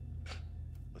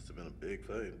 Must have been a big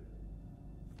fight.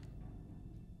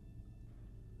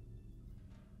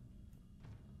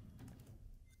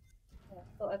 Yeah,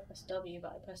 I thought I pressed W,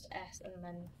 but I pressed S and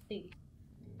then C.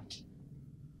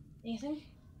 Anything?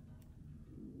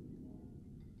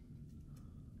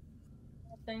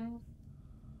 Nothing.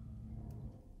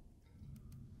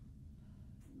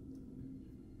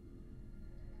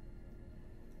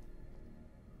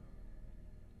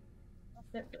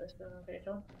 That's it for this film, I'm pretty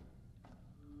sure.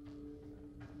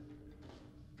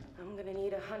 I'm gonna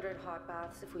need 100 hot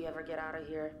baths if we ever get out of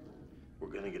here. We're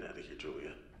gonna get out of here,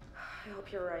 Julia. I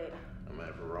hope you're right. Am I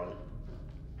ever wrong?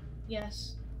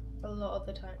 Yes, a lot of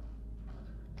the time.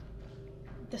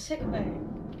 The sick bay.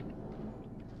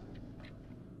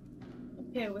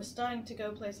 Okay, we're starting to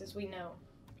go places we know.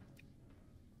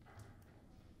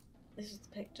 This is the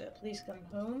picture. Please come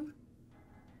home.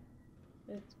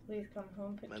 Please come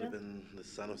home picture. Might have been the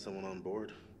son of someone on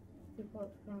board.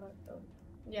 People come back though.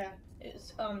 Yeah,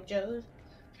 it's Joe's.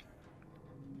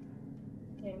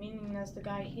 Okay, meaning there's the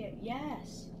guy here.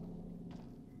 Yes!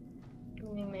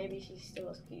 Meaning maybe she still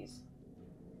has keys.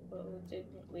 Well, did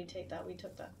we take that? We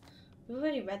took that. We've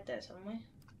already read this, haven't we?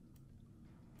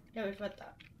 Yeah, we've read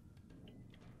that.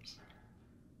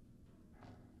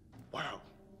 Wow.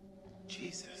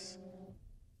 Jesus.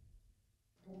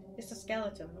 It's a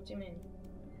skeleton, what do you mean?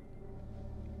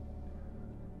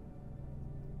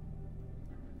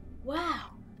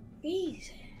 Wow!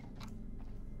 Easy!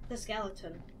 The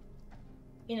skeleton.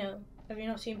 You know, have you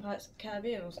not seen Pirates of the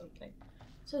Caribbean or something?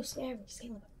 So scary,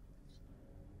 skeleton.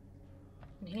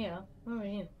 And here, where are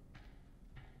you?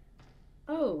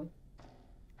 Oh!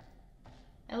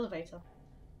 Elevator.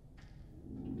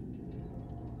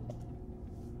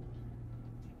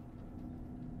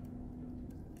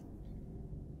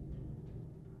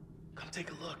 Come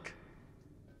take a look.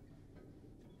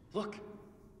 Look,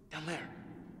 down there.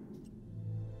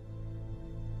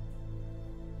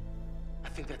 I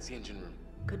think that's the engine room.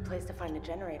 Good place to find a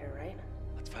generator, right?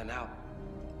 Let's find out.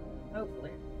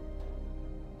 Hopefully.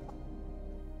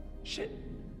 Shit.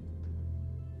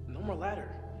 No more ladder.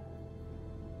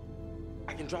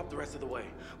 I can drop the rest of the way.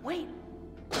 Wait!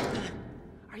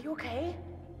 Are you okay?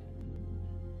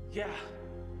 Yeah,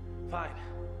 fine.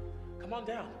 Come on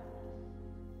down.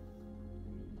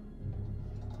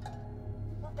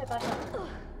 Okay, back up.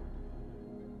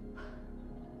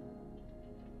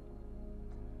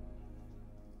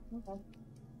 Okay.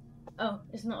 Oh,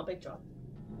 it's not a big drop.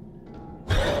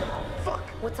 Fuck!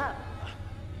 What's up?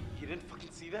 You didn't fucking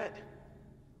see that?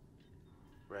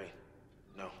 Ray,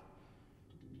 no.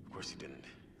 Of course you didn't.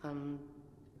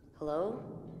 Hello?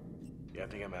 Yeah, I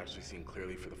think I'm actually seeing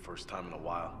clearly for the first time in a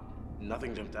while.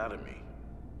 Nothing jumped out at me.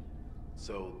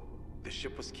 So, the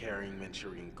ship was carrying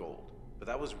Manchurian gold. But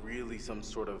that was really some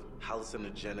sort of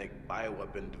hallucinogenic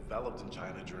bioweapon developed in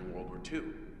China during World War II.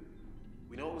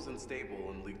 We know it was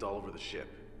unstable and leaked all over the ship.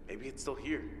 Maybe it's still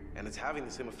here, and it's having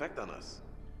the same effect on us.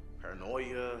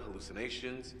 Paranoia,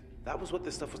 hallucinations. That was what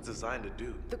this stuff was designed to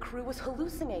do. The crew was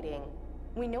hallucinating.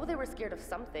 We know they were scared of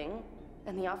something,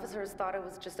 and the officers thought it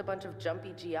was just a bunch of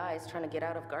jumpy GIs trying to get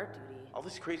out of guard duty. All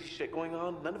this crazy shit going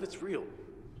on, none of it's real.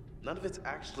 None of it's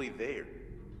actually there.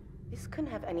 This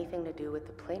couldn't have anything to do with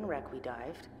the plane wreck we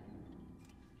dived.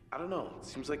 I don't know. It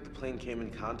seems like the plane came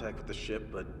in contact with the ship,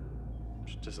 but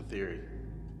it's just a theory.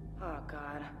 Oh,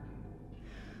 God.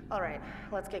 All right,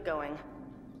 let's get going.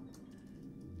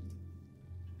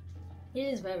 It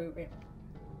is very real.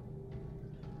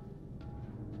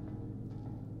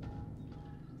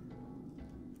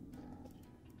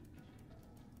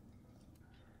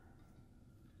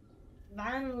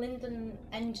 Van Linden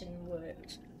Engine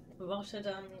Works,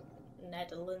 Rotterdam,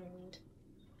 Netherlands.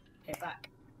 Okay, back.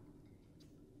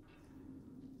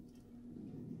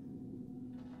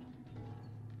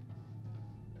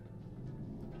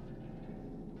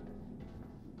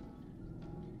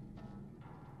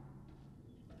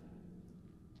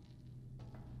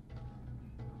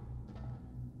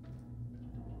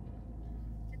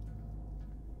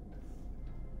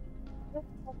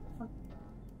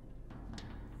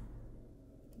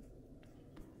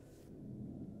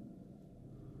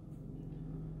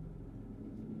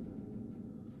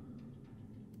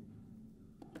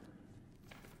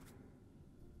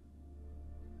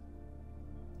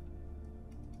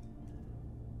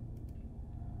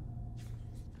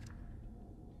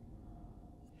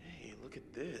 Hey, look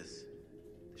at this.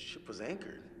 The ship was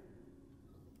anchored.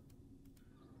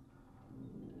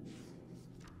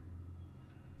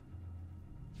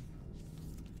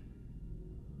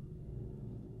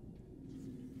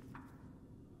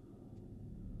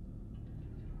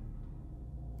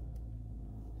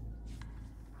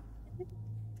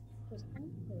 Was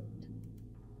anchored.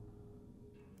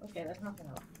 Okay, there's nothing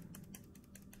else.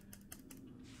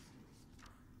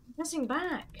 I'm pressing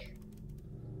back.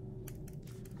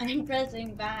 I'm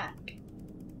pressing back.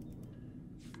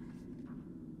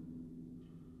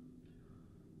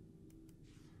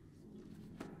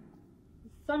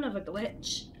 Son of a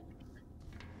glitch.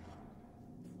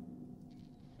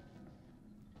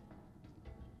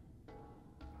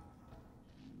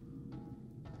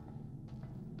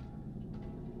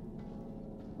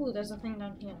 Ooh, there's a thing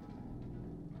down here.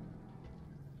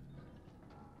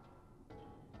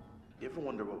 You ever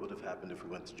wonder what would have happened if we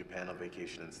went to Japan on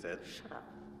vacation instead? Shut up.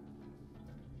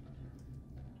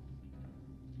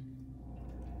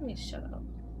 Please shut up.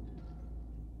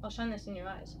 I'll shine this in your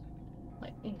eyes.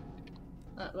 Like,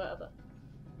 whatever.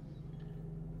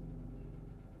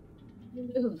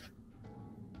 Move.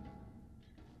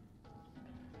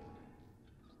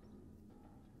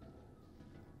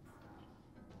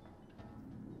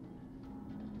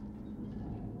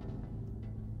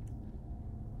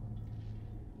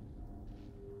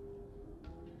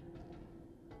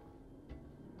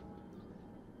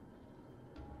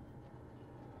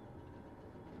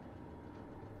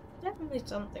 There's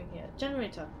something here.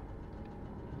 Generator.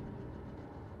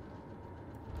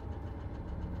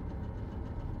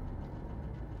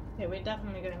 Okay, we're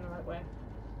definitely going the right way.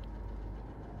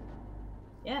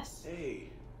 Yes. Hey,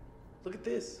 look at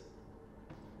this.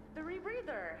 The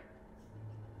rebreather.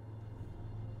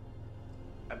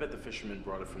 I bet the fisherman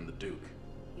brought it from the Duke.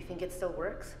 You think it still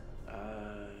works?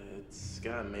 It's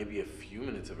got maybe a few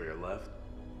minutes of air left.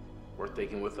 Worth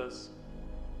taking with us?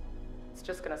 It's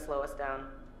just gonna slow us down.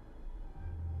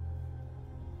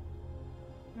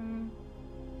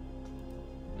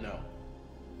 No.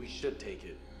 We should take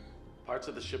it. Parts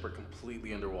of the ship are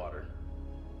completely underwater.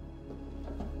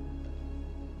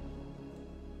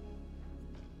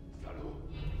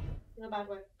 Good or bad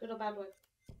way? Good or bad way?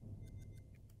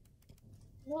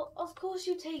 Well, of course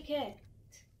you take it.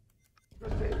 Je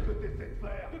sais ce que t'essaies de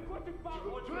faire. De quoi tu parles,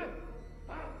 Roger? Tu veux me tuer?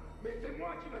 Hein? Mais c'est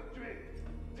moi qui vais te tuer.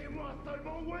 Dis-moi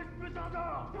seulement où est ce putain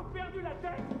d'or? T'as perdu la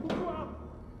tête ou quoi?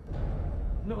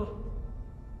 Non.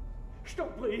 Je t'en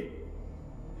prie.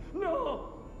 Non.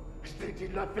 Je t'ai dit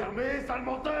de la fermer, sale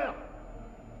menteur.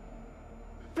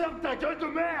 Ferme ta gueule de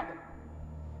merde.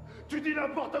 Tu dis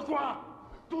n'importe quoi.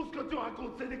 Tout ce que tu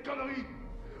racontes, c'est des conneries.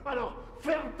 Alors,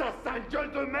 ferme ta sale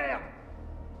gueule de merde.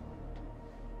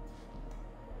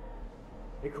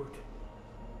 Écoute.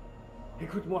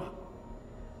 Écoute-moi.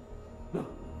 Non.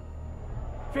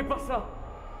 Fais pas ça.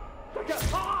 T'as qu'à...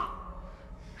 Ah!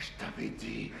 Je t'avais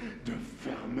dit de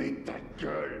fermer ta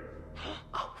gueule.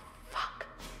 Oh, fuck.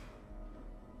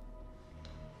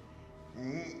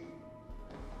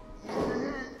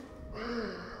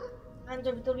 And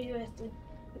WSD,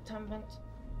 the time vent.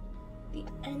 The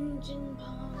engine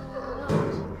part.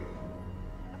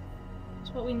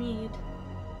 That's what we need.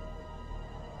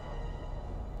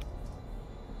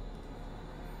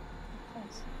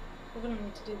 Yes. We're gonna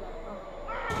need to do that. Oh.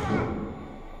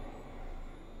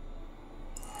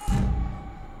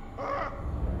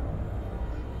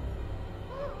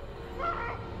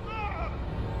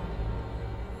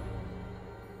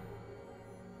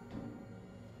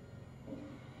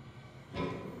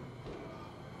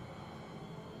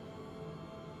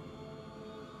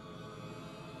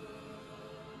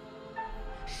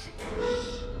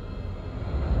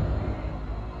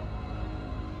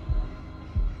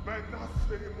 Maintenant,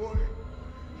 c'est moi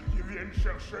qui viennent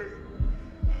chercher.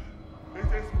 Les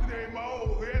esprits des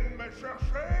morts viennent me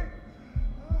chercher.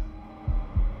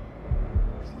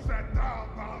 Je vous attends,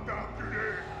 bande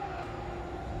d'enculés.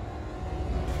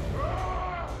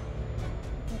 Ah!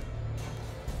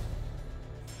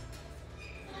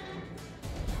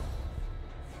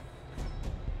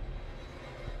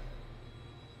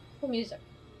 Cool music.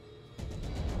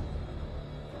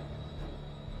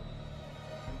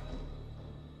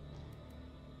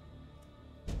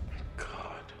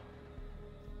 God.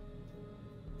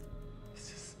 This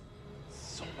is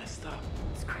so messed up.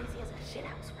 It's crazy as a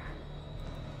shithouse rat.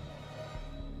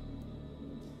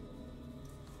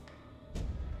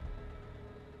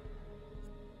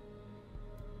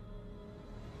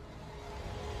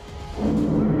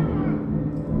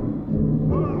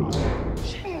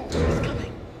 Shit, he's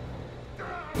coming.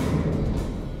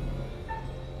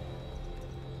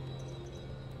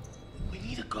 We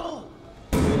need to go.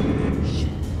 Shit.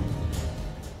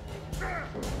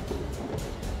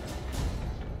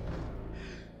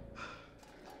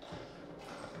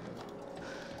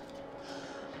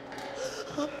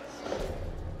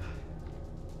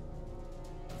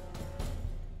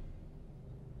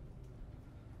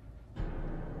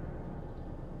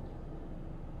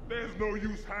 There's no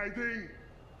use hiding,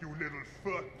 you little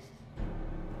fucks.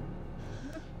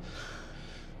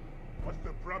 What's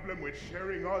the problem with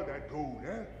sharing all that gold,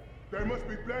 eh? There must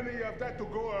be plenty of that to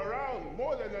go around,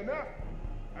 more than enough.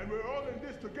 And we're all in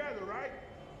this together, right?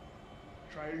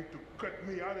 Trying to cut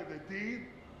me out of the deal?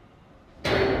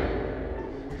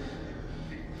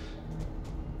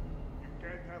 You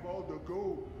can't have all the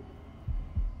gold.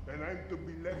 And I'm to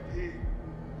be left here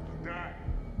to die.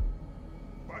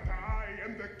 But I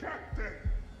am the captain.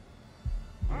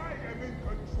 I am in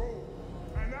control.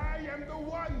 And I am the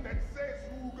one that says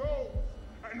who goes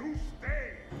and who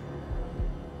stays.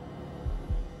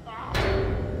 Ah!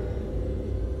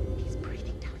 He's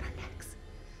breathing down our necks.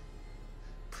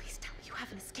 Please tell me you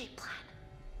have an escape plan.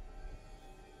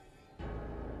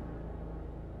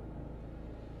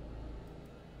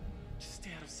 Just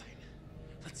stay out of sight.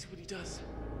 Let's see what he does.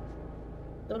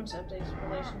 Don't have this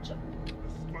relationship. The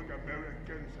smug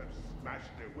Americans have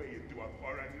smashed their way into a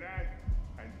foreign land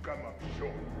and come up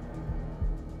short.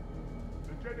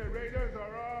 The generators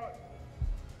are on.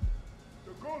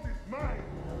 The gold is mine,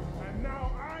 and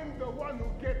now I'm the one who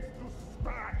gets to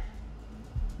smash.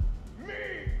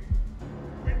 Me!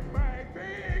 With my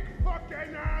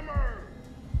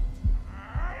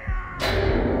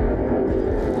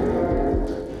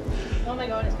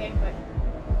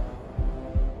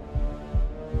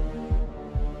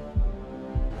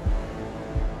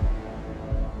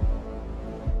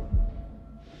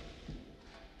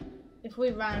we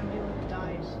ran, we would have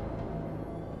died.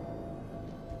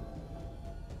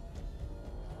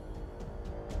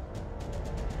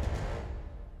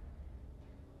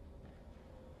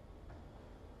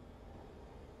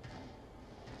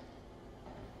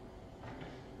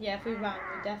 Yeah, if we ran,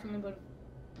 we definitely would have.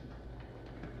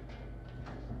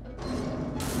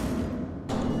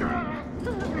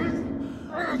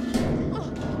 Oh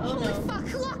Holy no.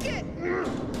 fuck, lock it!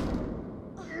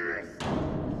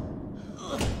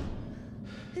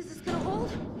 Is this gonna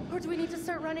hold? Or do we need to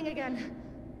start running again?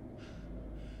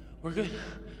 We're good.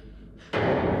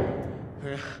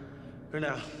 We're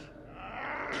now.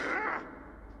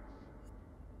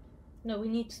 No, we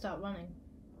need to start running.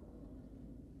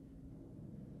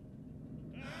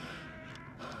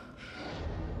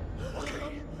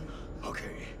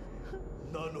 Okay.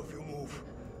 None of you move.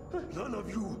 None of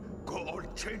you go all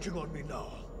changing on me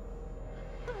now.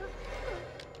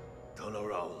 Turn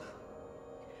around.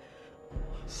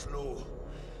 Slow.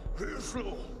 Real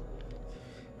slow.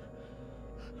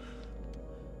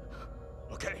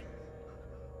 Okay.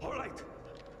 All right.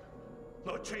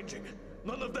 No changing.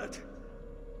 None of that.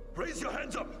 Raise your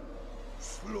hands up.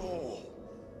 Slow.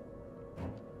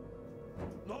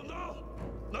 No, no.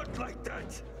 Not like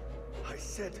that. I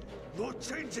said no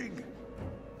changing.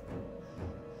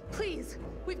 Please,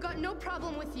 we've got no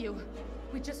problem with you.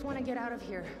 We just want to get out of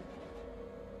here.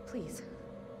 Please.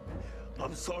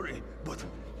 I'm sorry, but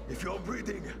if you're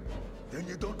breathing, then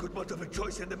you don't got much of a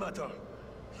choice in the matter.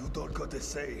 You don't got a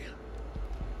say.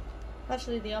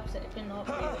 Actually, the opposite. If you're not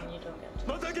breathing, you don't get to.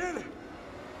 Not again!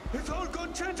 It's all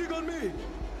gone changing on me!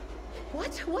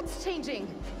 What? What's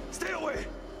changing? Stay away!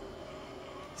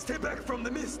 Stay back from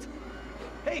the mist!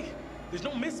 Hey, there's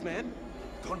no mist, man.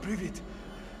 Don't breathe it!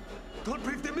 Don't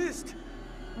breathe the mist!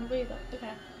 Don't breathe it.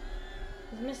 Okay.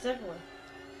 There's mist everywhere.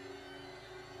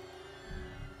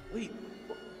 Wait,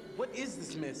 what is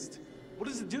this mist? What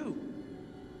does it do?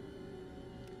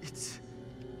 It's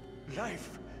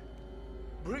life.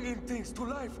 Bringing things to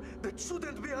life that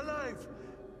shouldn't be alive.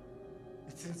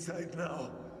 It's inside now.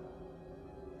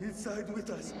 Inside with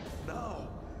us now.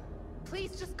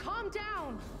 Please just calm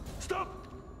down. Stop!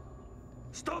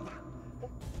 Stop!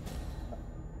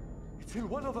 It's in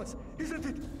one of us, isn't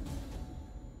it?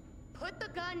 Put the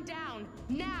gun down,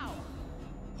 now!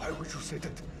 Why would you say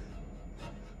that?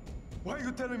 Why are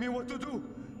you telling me what to do?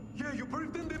 Yeah, you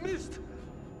breathed in the mist.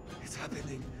 It's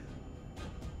happening.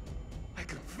 I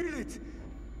can feel it.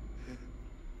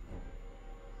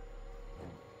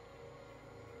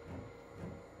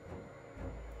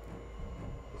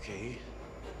 Okay.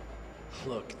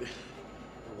 Look, there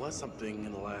was something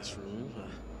in the last room.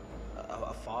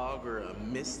 A fog or a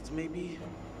mist, maybe?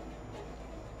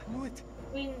 I knew it.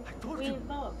 Green, I told green you.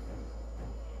 fog.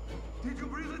 Did you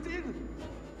breathe it in?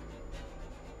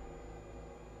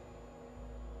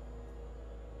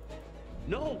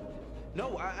 No!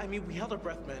 No, I mean, we held our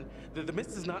breath, man. The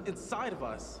mist is not inside of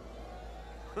us.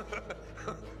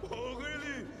 Oh,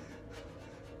 really?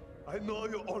 I know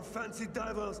you're all fancy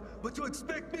divers, but you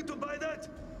expect me to buy that?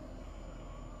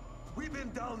 We've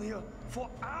been down here for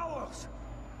hours.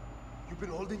 You've been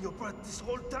holding your breath this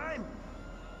whole time.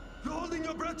 You're holding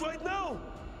your breath right now.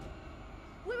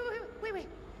 Wait.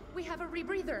 We have a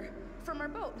rebreather from our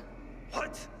boat.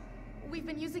 What? We've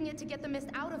been using it to get the mist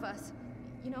out of us.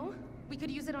 You know, we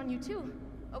could use it on you too,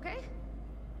 okay?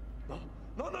 No.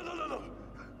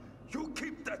 You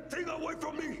keep that thing away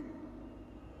from me.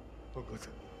 Oh, God.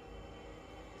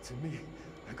 It's in me.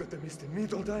 I got the mist in me,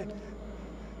 don't I?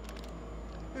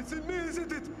 It's in me,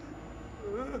 isn't it?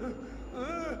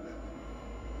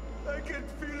 I can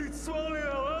feel it swirling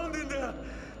around in there.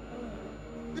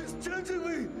 It's changing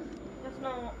me. That's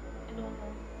not. I don't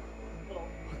know.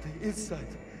 On the inside.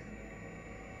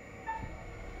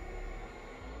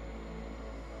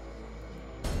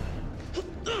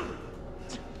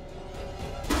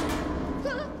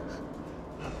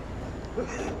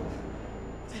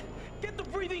 Get the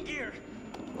breathing gear!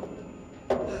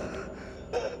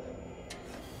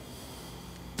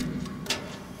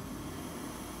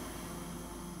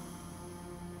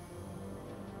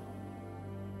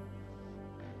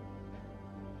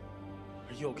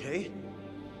 Are you okay?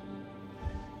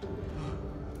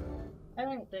 I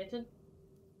think they did.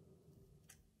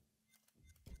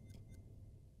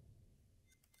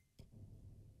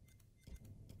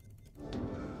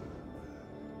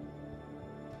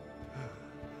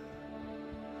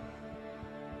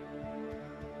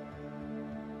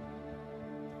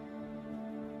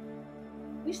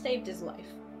 We saved his life.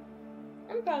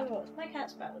 I'm proud of us. My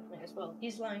cat's proud of me as well.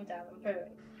 He's lying down and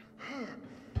purring.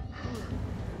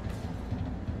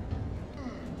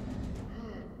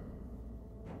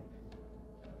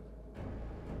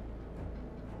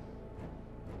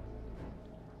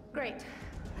 Great.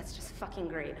 That's just fucking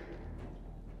great.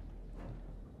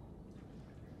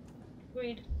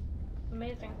 Agreed.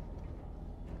 Amazing.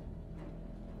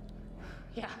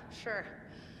 Yeah, sure.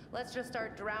 Let's just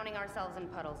start drowning ourselves in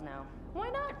puddles now.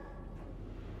 Why not?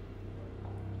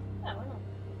 Yeah, why not?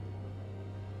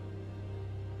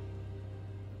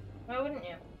 Why wouldn't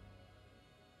you?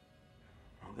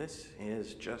 Well, this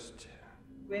is just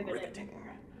Riveting.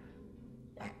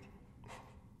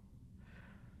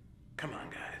 Come on,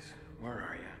 guys. Where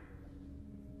are you?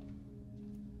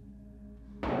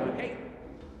 Hey!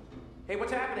 Hey,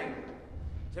 what's happening?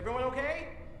 Is everyone okay?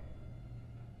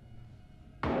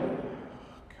 Oh,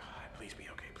 God, please be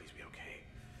okay, please be okay.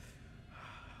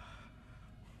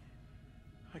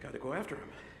 I gotta go after him.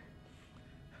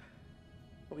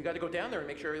 Well, we gotta go down there and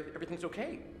make sure everything's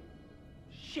okay.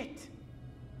 Shit!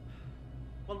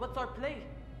 Well, what's our play?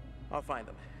 I'll find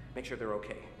them. Make sure they're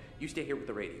okay. You stay here with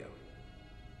the radio.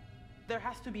 There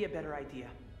has to be a better idea.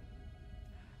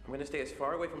 I'm gonna stay as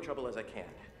far away from trouble as I can,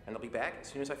 and I'll be back as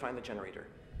soon as I find the generator.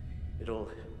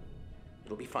 It'll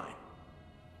be fine.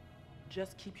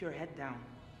 Just keep your head down,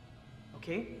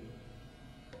 okay?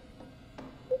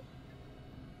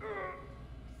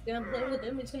 Gonna play with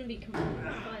him, it's gonna be completely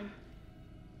fine.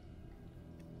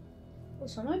 Oh,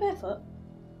 so am I barefoot?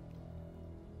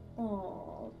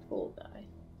 Oh, poor guy.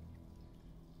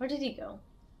 Where did he go?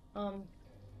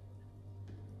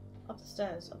 Up the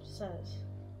stairs, up the stairs.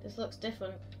 This looks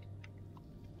different.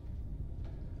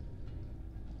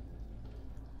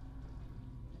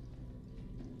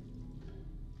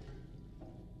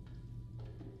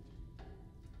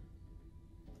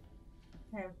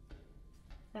 Okay.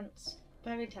 Tense.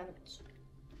 Very tense.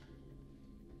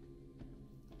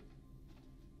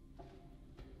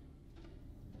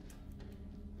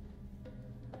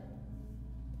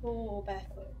 Oh,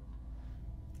 barefoot.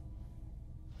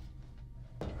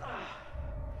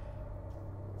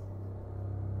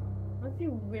 What if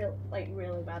you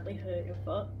really badly hurt your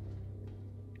foot?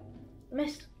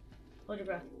 Missed. Hold your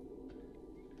breath.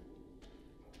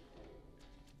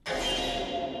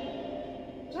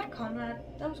 Was that Conrad?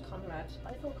 That was Conrad.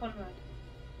 I thought Conrad.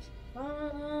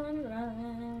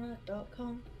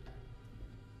 Conrad.com.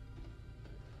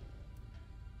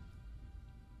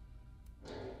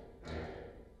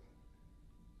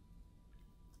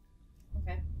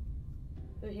 Okay.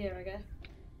 We're here, I guess.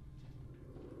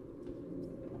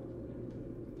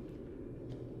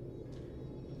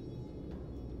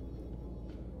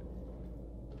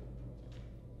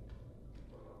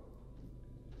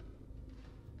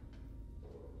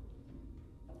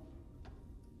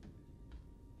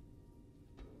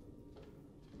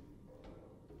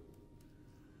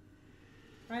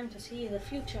 Time to see the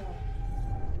future.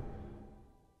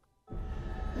 Who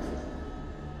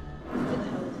the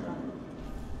hell is that?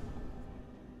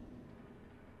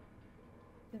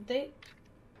 Did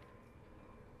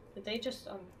they just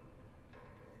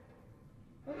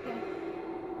okay.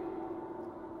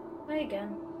 Hi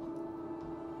again.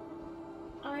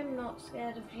 I'm not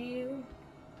scared of you.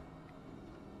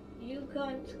 You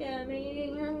can't scare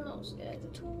me. I'm not scared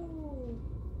at all.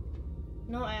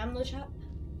 No, I am the chap.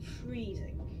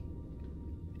 Freezing.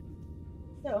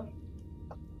 So,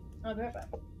 I'll be right back.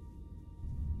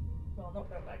 Well,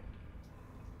 not right back.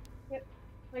 Yep,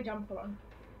 my jumper on.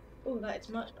 Oh, that is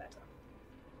much better.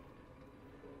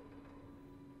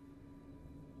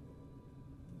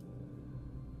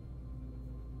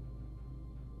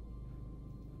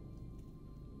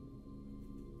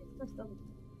 It's my stomach.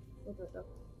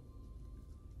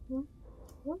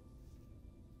 What?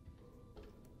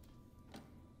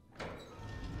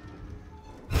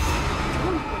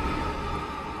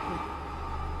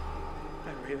 I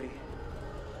really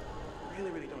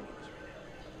don't need this right now.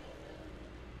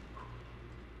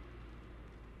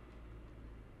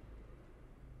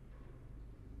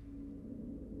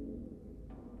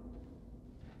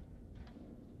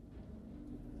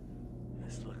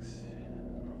 This looks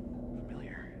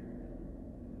familiar.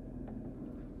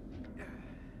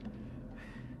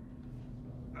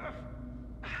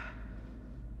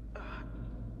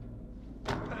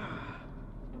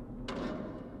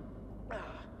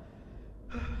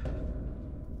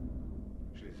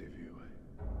 Je les ai vus, ouais.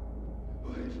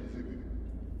 Ouais, je les ai vus.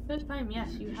 First time,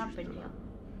 yes, you have been here.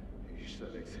 Et je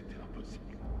savais que c'était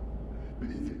impossible. Mais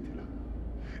ils étaient là.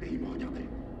 Et ils me regardaient,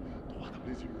 droit dans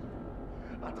les yeux.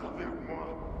 À travers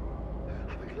moi.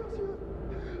 Avec leurs yeux.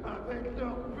 Avec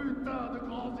leurs putains de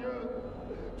grands yeux.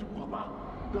 Tu me crois pas?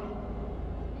 Non.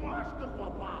 Moi, je te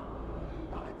crois pas.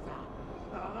 Arrête ça.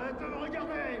 Arrête de me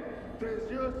regarder. Tes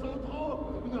yeux sont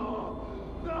trop... Non.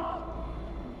 Non.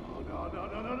 Oh, non, non,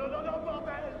 non, non, non, non, non,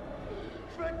 bordel.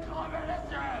 Je vais te crever les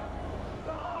yeux.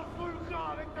 Non,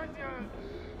 précieux.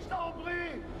 Je t'en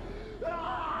prie.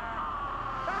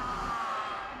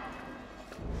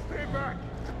 Stay back.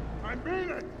 I mean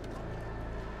it.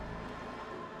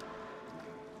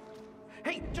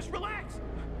 Hey, just relax!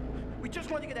 We just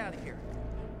want to get out of here.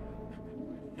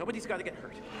 Nobody's got to get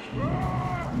hurt.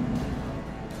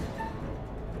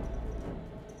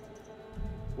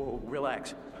 Whoa,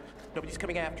 relax. Nobody's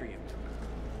coming after you.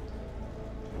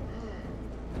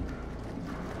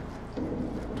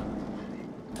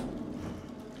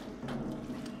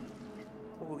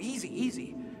 Oh, easy,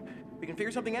 easy. We can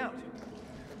figure something out.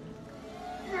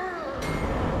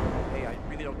 Hey, I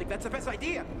really don't think that's the best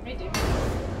idea. I do. It's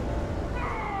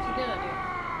a good idea.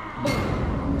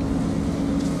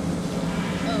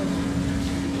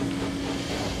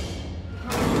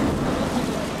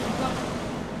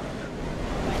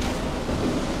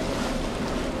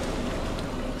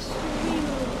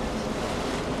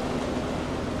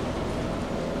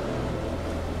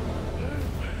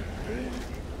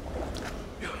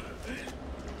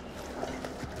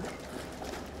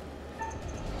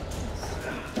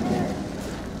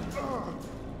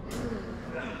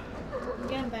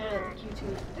 Getting better at the Q2.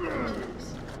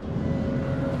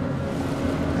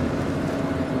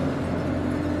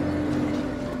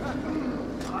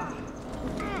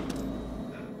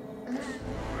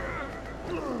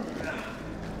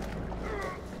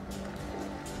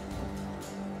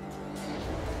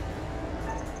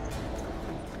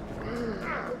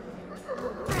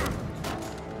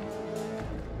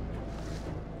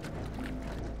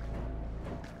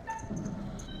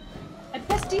 I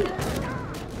pressed E.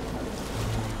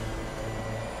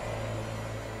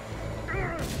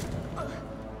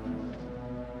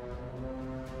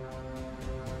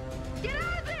 Get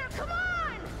out of there! Come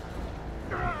on!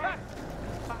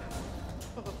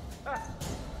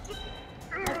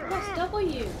 I pressed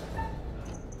W.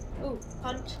 Ooh,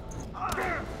 punch.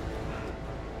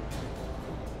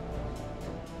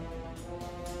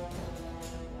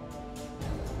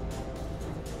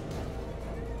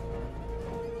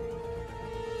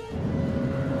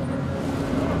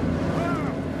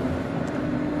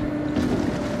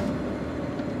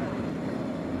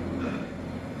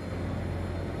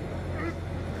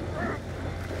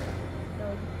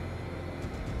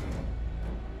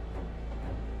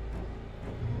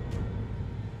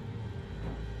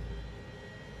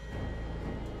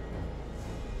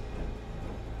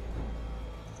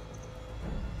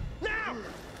 No. Now!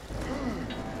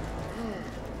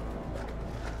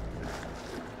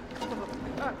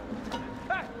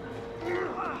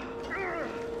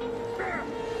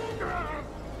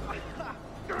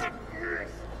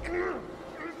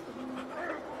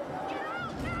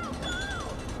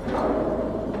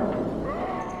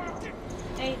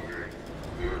 Hey.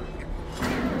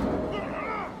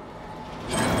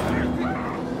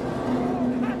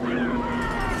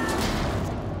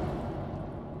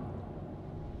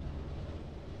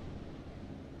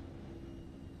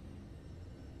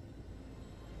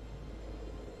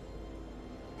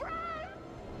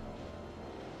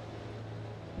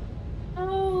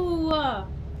 Oh,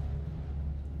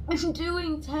 I'm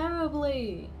doing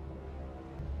terribly.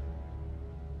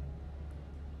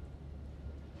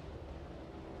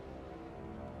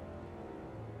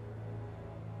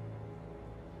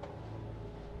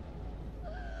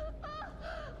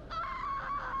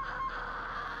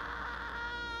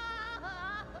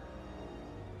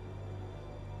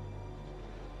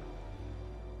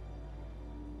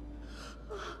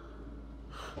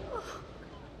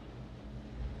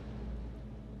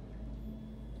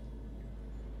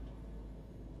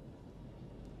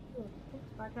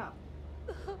 Back up.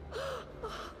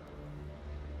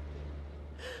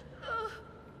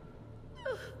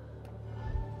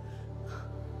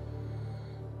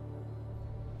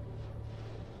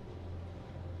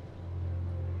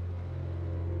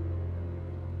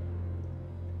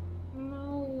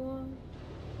 No.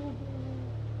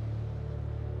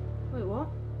 Wait, what?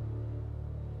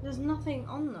 There's nothing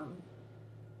on them.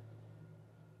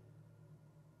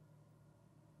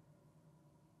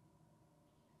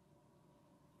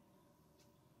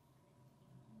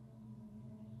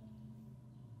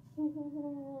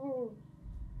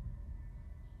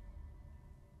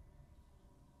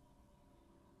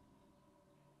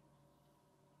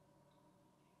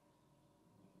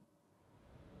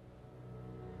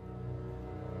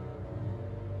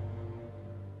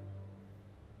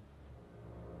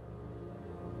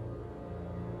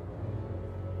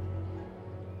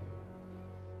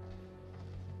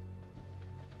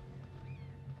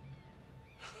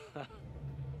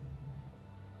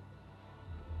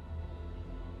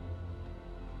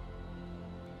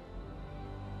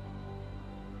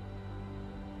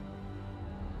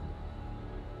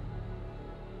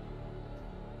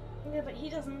 Yeah, but he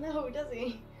doesn't know, does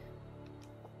he?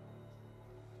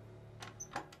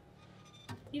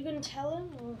 You gonna tell him,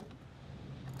 or?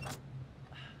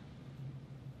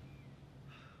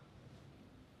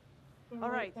 All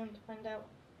right. Time to find out.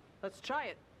 Let's try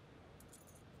it.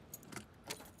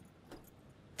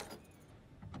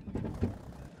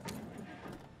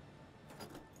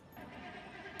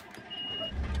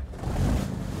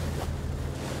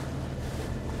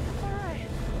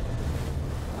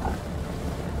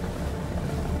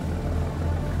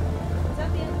 Is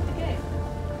that the end of the game?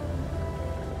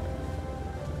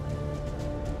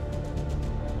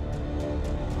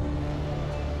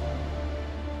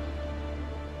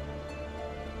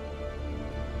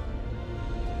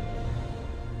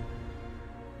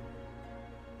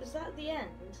 Is that the end?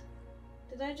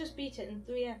 Did I just beat it in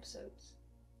 3 episodes?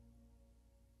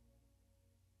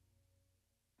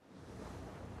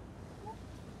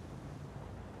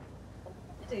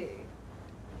 Dude.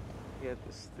 He had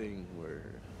this thing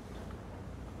where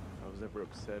if I was ever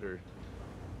upset or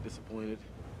disappointed,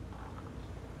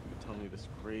 he would tell me this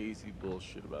crazy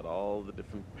bullshit about all the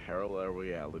different parallel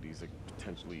realities that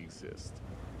potentially exist.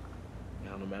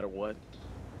 Now, no matter what,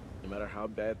 no matter how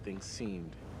bad things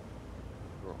seemed,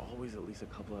 there were always at least a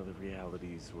couple other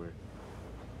realities where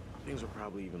things were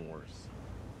probably even worse.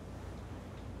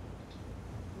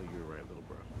 Well, you're right, little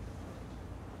bro.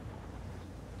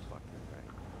 Fuck that guy.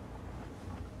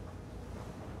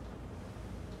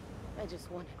 I just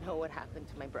want to know what happened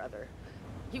to my brother.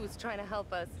 He was trying to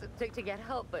help us to get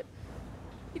help, but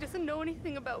he doesn't know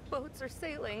anything about boats or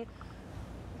sailing.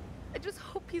 I just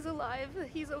hope he's alive, that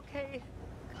he's okay.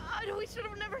 God, we should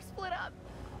have never split up.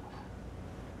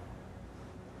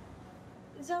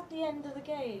 Is that the end of the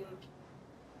game?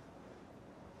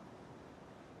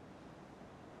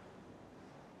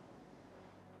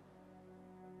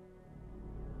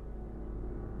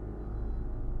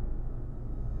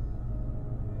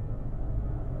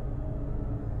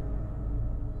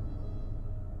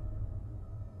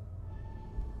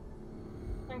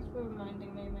 Thanks for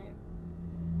reminding me, mate.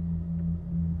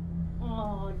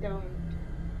 Oh, don't.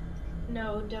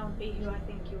 No, don't be who I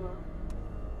think you are.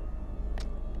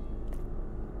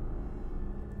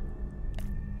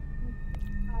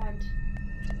 God.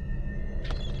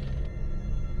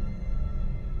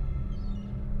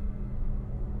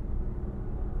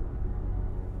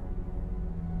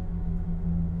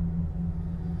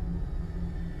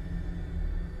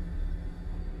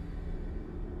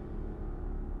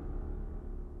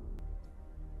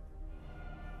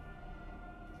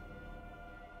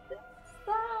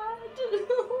 Sad.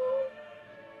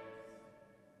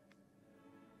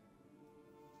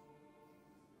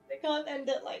 They can't end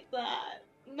it like that.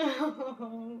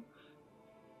 No.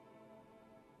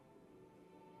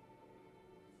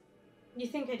 You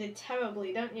think I did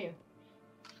terribly, don't you?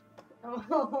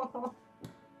 Oh.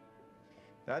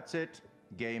 That's it.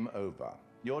 Game over.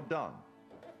 You're done.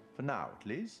 For now, at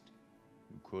least.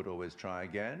 You could always try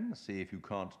again, see if you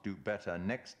can't do better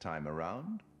next time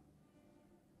around.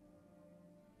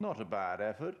 Not a bad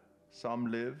effort.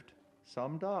 Some lived,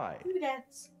 some died. 2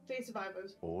 deaths, 3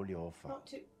 survivors. All your fault. Not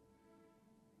 2.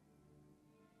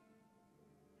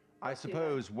 I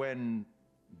suppose when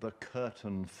the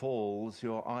curtain falls,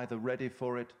 you're either ready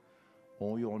for it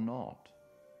or you're not.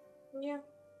 Yeah.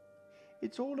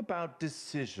 It's all about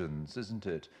decisions, isn't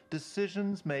it?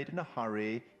 Decisions made in a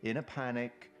hurry, in a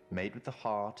panic, made with the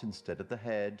heart instead of the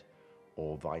head,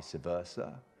 or vice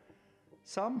versa.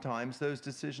 Sometimes those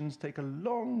decisions take a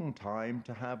long time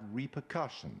to have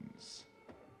repercussions.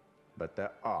 But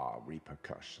there are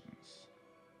repercussions.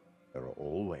 There are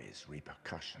always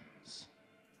repercussions.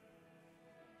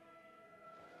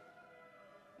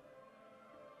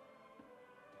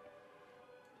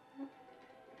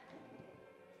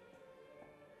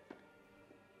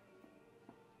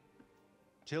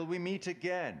 Till we meet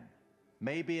again.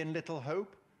 Maybe in Little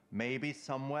Hope, maybe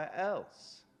somewhere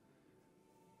else.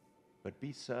 But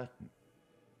be certain,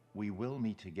 we will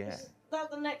meet again. Is that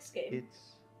the next game?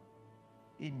 It's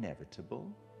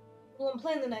inevitable. Well, I'm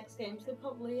playing the next game, so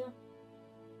probably, yeah.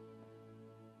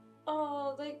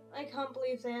 Oh, I can't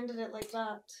believe they ended it like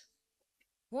that.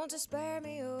 Won't you spare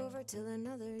me over till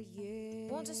another year?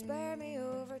 Won't you spare me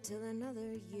over till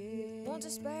another year? Won't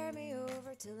you spare me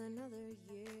over till another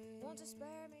year? Won't you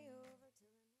spare me over till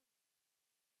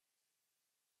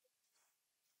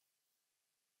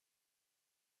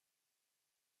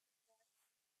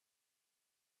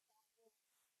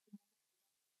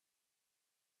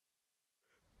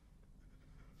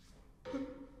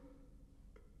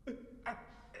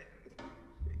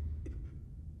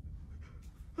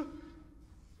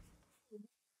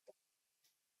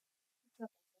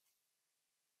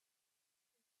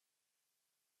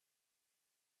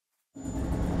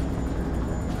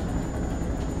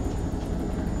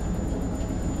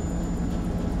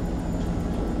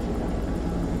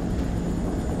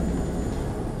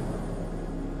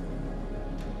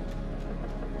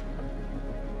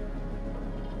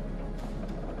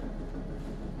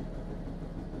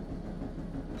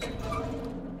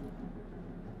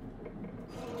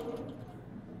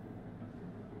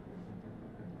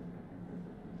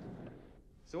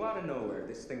So out of nowhere,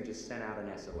 this thing just sent out an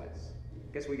SOS.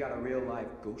 Guess we got a real live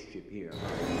ghost ship here.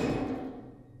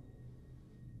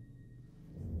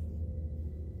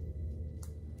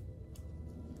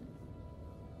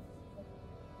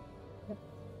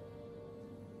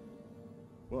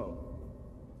 Whoa.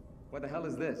 What the hell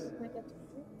is this?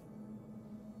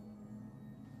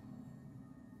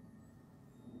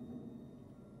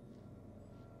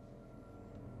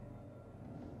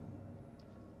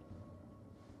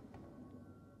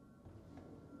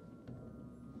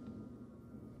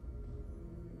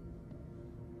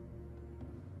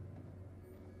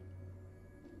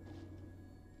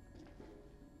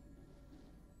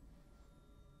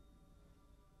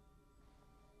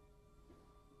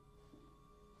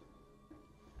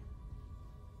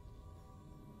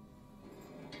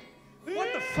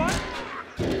 What the fuck?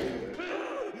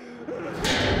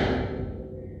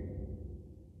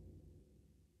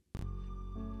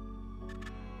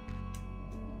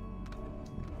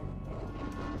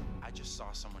 I just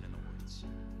saw someone in the woods.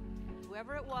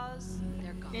 Whoever it was,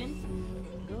 they're gone.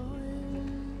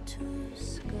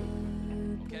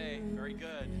 Okay, very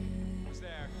good. Who's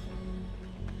there?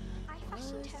 I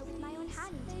fashioned her with my own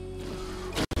hand.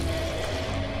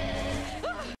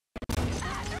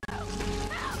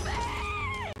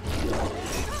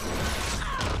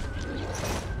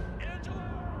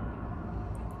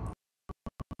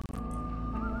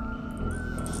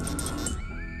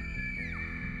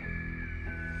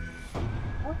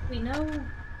 Oh, we know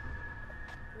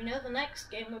the next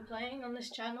game we're playing on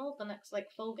this channel, the next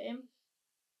like full game.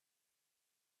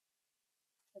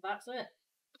 So that's it.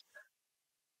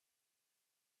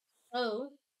 Oh,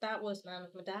 that was Man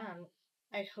of Medan.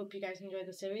 I hope you guys enjoyed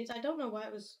the series. I don't know why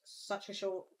it was such a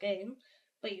short game,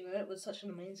 but you know, it was such an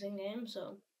amazing game,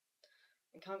 so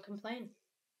I can't complain.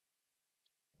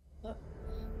 But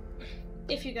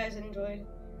if you guys enjoyed,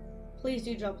 please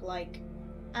do drop a like,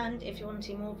 and if you want to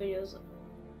see more videos,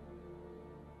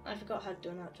 I forgot how to do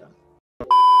an outro. If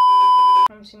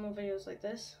you want to see more videos like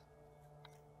this,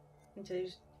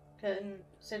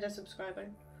 consider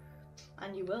subscribing,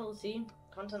 and you will see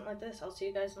content like this. I'll see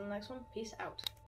you guys in the next one. Peace out.